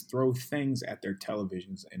fans throw things at their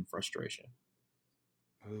televisions in frustration?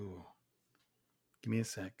 Ooh. Give me a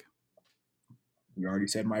sec. We already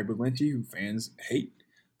said Mike Berlinti, who fans hate.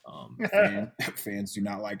 Fans do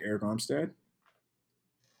not like Eric Armstead.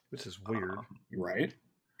 Which is weird. Right.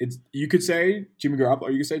 You could say Jimmy Garoppolo, or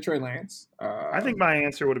you could say Trey Lance. I think my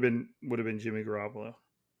answer would have been Jimmy Garoppolo,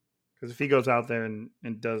 because if he goes out there and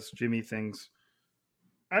does Jimmy things,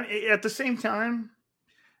 at the same time,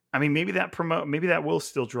 maybe that will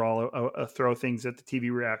still draw a throw things at the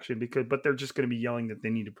TV reaction, but they're just going to be yelling that they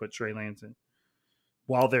need to put Trey Lance in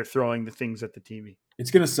while they're throwing the things at the TV. It's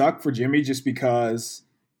going to suck for Jimmy just because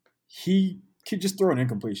he could just throw an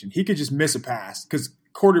incompletion. He could just miss a pass, because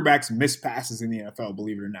quarterbacks miss passes in the NFL,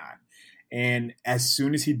 believe it or not. And as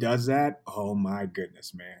soon as he does that, oh my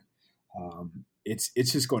goodness, man. It's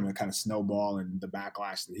just going to kind of snowball, and the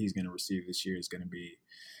backlash that he's going to receive this year is going to be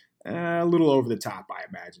a little over the top, I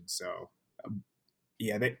imagine. So,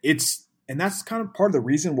 and that's kind of part of the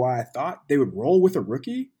reason why I thought they would roll with a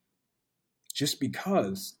rookie, just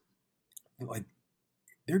because,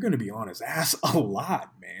 they're going to be on his ass a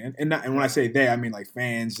lot, man. And when I say they, I mean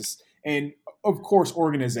fans, and of course,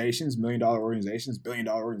 organizations, $1 million organizations, $1 billion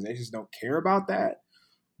organizations don't care about that.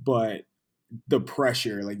 But the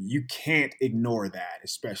pressure, you can't ignore that,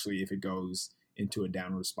 especially if it goes into a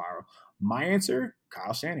downward spiral. My answer,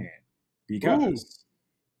 Kyle Shanahan, because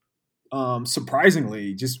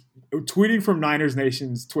surprisingly, just tweeting from Niners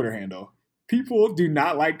Nation's Twitter handle, people do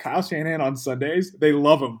not like Kyle Shanahan on Sundays. They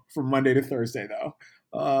love him from Monday to Thursday, though.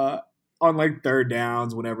 On third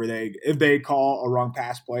downs, if they call a wrong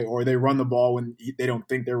pass play, or they run the ball when they don't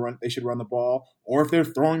think they should run the ball, or if they're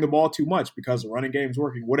throwing the ball too much because the running game's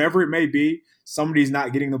working, whatever it may be, somebody's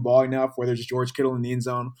not getting the ball enough, whether it's George Kittle in the end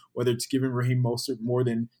zone, whether it's giving Raheem Mostert more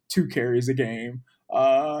than 2 carries a game,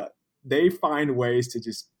 they find ways to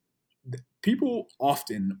people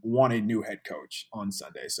often want a new head coach on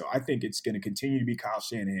Sunday. So I think it's going to continue to be Kyle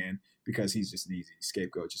Shanahan, because he's just an easy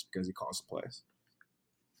scapegoat just because he calls the plays.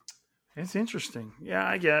 It's interesting. Yeah,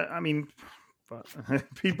 I get.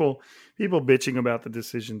 People bitching about the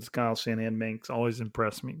decisions Kyle Shanahan makes always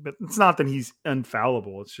impress me. But it's not that he's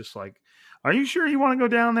infallible. It's just are you sure you want to go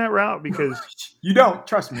down that route? Because you don't,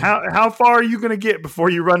 trust me. How far are you going to get before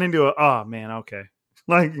you run into okay.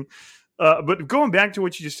 But going back to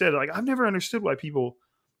what you just said, I've never understood why people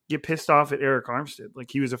get pissed off at Eric Armstead.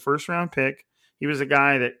 He was a first-round pick. He was a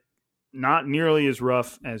guy that not nearly as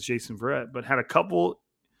rough as Jason Verrett, but had a couple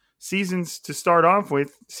seasons to start off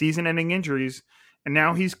with, season-ending injuries, and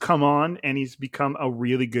now he's come on and he's become a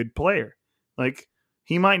really good player.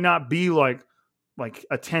 He might not be like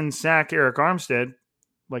a 10-sack Eric Armstead,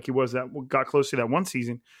 like he was that got close to that one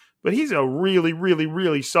season, but he's a really, really,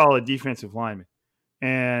 really solid defensive lineman.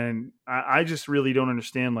 And I just really don't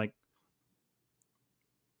understand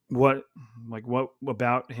what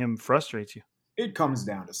about him frustrates you. It comes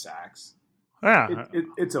down to sacks. Yeah,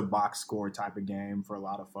 it's a box score type of game for a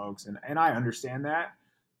lot of folks, and I understand that.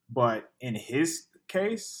 But in his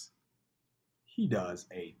case, he does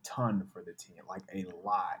a ton for the team, a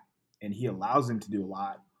lot, and he allows them to do a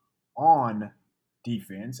lot on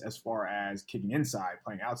defense as far as kicking inside,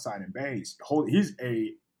 playing outside and base. He's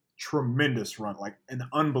a tremendous run, an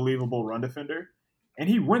unbelievable run defender, and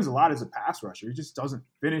he wins a lot as a pass rusher. He just doesn't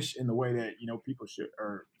finish in the way that people should,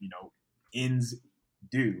 or ends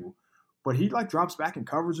do. But he drops back in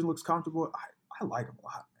coverage and looks comfortable. I like him a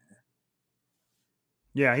lot, man.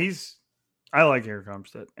 Yeah, I like Eric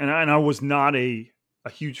Armstead, and I was not a a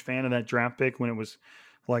huge fan of that draft pick when it was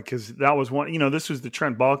like, because that was one, this was the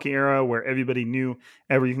Trent Baalke era where everybody knew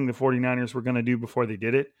everything the 49ers were going to do before they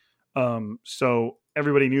did it. So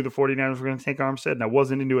everybody knew the 49ers were going to take Armstead, and I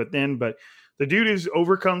wasn't into it then, but the dude has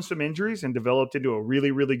overcome some injuries and developed into a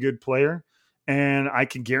really, really good player. And I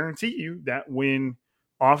can guarantee you that when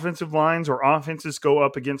offensive lines or offenses go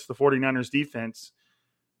up against the 49ers defense,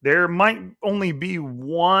 there might only be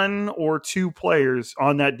one or two players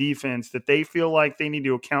on that defense that they feel like they need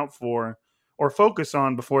to account for or focus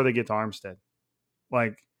on before they get to Armstead.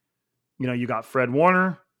 Like, you got Fred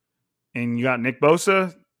Warner and you got Nick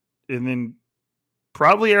Bosa, and then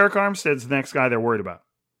probably Eric Armstead's the next guy they're worried about.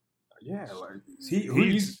 Yeah, like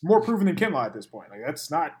he's more proven than Kinlaw at this point. Like,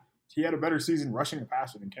 he had a better season rushing the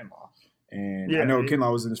passer than Kinlaw. And I know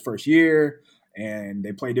Kinlaw was in his first year and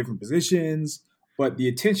they play different positions, but the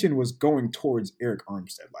attention was going towards Eric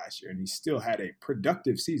Armstead last year, and he still had a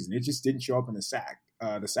productive season. It just didn't show up in the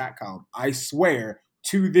sack column. I swear,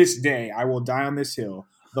 to this day, I will die on this hill.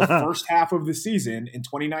 The first half of the season in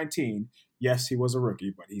 2019, yes, he was a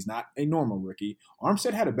rookie, but he's not a normal rookie.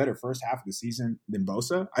 Armstead had a better first half of the season than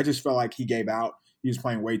Bosa. I just felt like he gave out. He was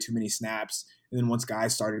playing way too many snaps. And then once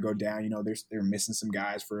guys started to go down, they're missing some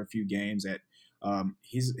guys for a few games that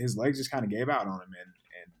his legs just kind of gave out on him,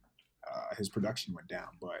 and his production went down.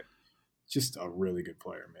 But just a really good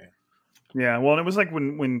player, man. Yeah, well, and it was like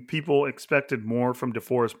when people expected more from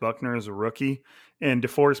DeForest Buckner as a rookie, and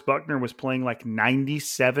DeForest Buckner was playing like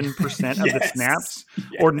 97% of the snaps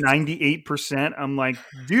or 98%. I'm like,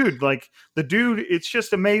 dude, the dude, it's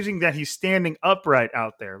just amazing that he's standing upright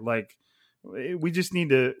out there. Like, we just need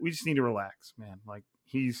to relax, man. Like,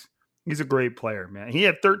 he's a great player, man. He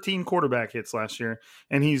had 13 quarterback hits last year,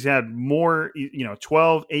 and he's had more,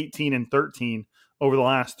 12, 18, and 13 over the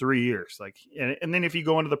last 3 years. Like, and then if you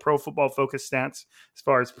go into the Pro Football Focus stats, as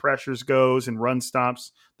far as pressures goes and run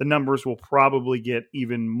stops, the numbers will probably get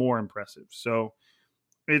even more impressive. So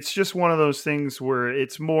it's just one of those things where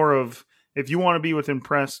it's more of, if you want to be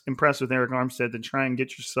impressed with Eric Armstead, then try and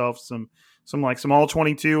get yourself some all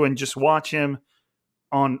 22 and just watch him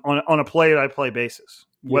on a play-by-play basis,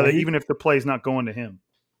 even if the play is not going to him.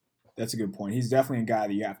 That's a good point. He's definitely a guy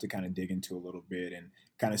that you have to kind of dig into a little bit and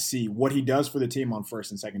kind of see what he does for the team on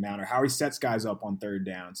first and second down, or how he sets guys up on third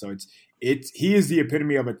down. So he is the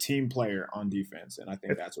epitome of a team player on defense, and I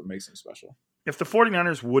think that's what makes him special. If the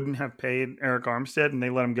 49ers wouldn't have paid Eric Armstead and they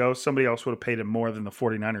let him go, somebody else would have paid him more than the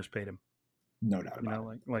 49ers paid him. No doubt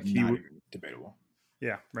about it. Like he would, debatable.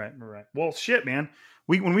 Yeah, right. Well, shit, man.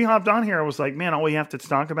 When we hopped on here, I was like, man, all we have to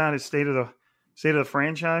talk about is state of the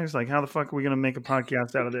franchise. Like, how the fuck are we going to make a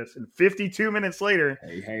podcast out of this? And 52 minutes later,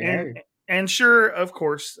 and sure, of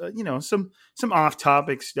course, some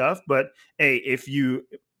off-topic stuff. But hey, if you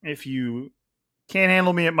can't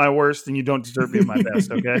handle me at my worst, then you don't deserve me at my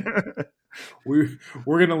best. Okay. We're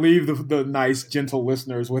gonna leave the nice, gentle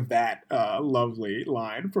listeners with that lovely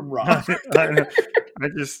line from Rob.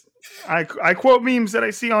 I quote memes that I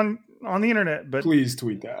see on the internet, but please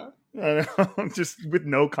tweet that. Just with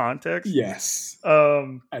no context. Yes.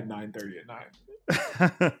 At 9:30 at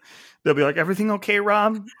night. They'll be like, "Everything okay,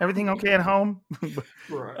 Rob? Everything okay at home?"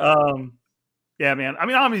 Right. Yeah, man. I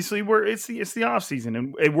mean, obviously, it's the off season,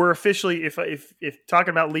 and we're officially, if talking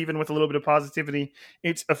about leaving with a little bit of positivity,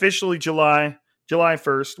 it's officially July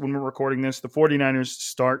 1st when we're recording this. The 49ers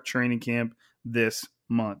start training camp this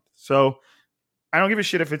month. So I don't give a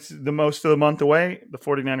shit if it's the most of the month away. The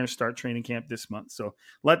 49ers start training camp this month. So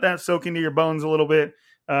let that soak into your bones a little bit,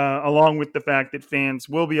 along with the fact that fans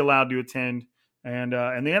will be allowed to attend. And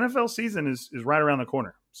the NFL season is right around the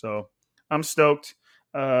corner. So I'm stoked.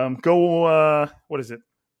 What is it?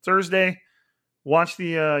 Thursday. Watch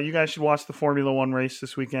you guys should watch the Formula One race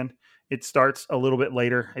this weekend. It starts a little bit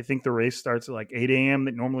later. I think the race starts at like 8 a.m.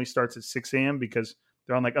 It normally starts at 6 a.m. because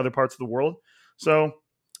they're on like other parts of the world. So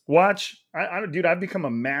watch. Dude, I've become a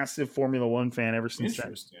massive Formula One fan ever since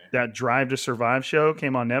that Drive to Survive show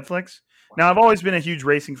came on Netflix. Now, I've always been a huge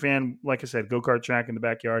racing fan. Like I said, go-kart track in the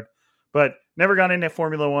backyard, but never got into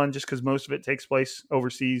Formula One just because most of it takes place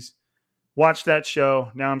overseas. Watch that show.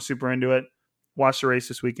 Now I'm super into it. Watch the race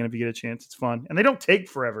this weekend if you get a chance. It's fun. And they don't take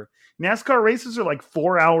forever. NASCAR races are like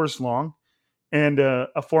 4 hours long. And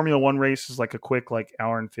a Formula One race is like a quick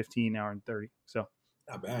hour and 15, hour and 30. So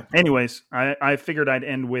not bad. Anyways, I figured I'd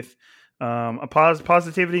end with a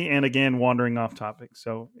positivity and, again, wandering off topic.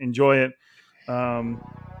 So enjoy it.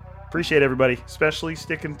 Appreciate everybody, especially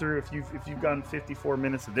sticking through. If you've gotten 54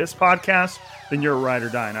 minutes of this podcast, then you're a ride or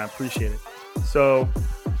die, and I appreciate it. So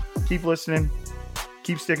keep listening.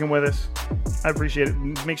 Keep sticking with us. I appreciate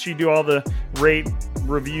it. Make sure you do all the rate,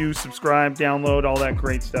 review, subscribe, download, all that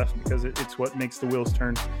great stuff, because it's what makes the wheels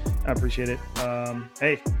turn. I appreciate it.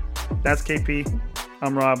 Hey, that's KP.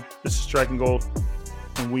 I'm Rob. This is Striking Gold,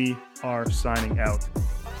 and we are signing out.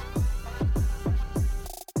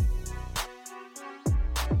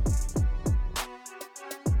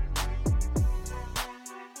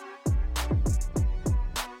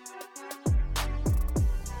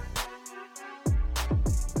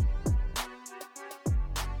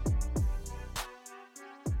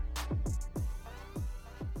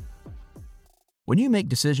 When you make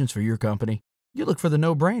decisions for your company, you look for the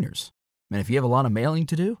no-brainers. And if you have a lot of mailing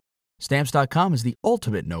to do, Stamps.com is the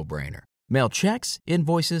ultimate no-brainer. Mail checks,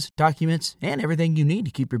 invoices, documents, and everything you need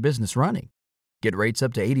to keep your business running. Get rates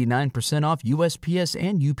up to 89% off USPS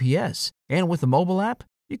and UPS. And with the mobile app,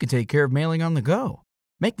 you can take care of mailing on the go.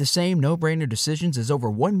 Make the same no-brainer decisions as over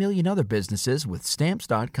 1 million other businesses with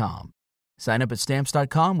Stamps.com. Sign up at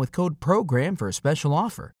Stamps.com with code PROGRAM for a special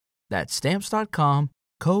offer. That's Stamps.com,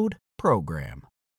 code PROGRAM.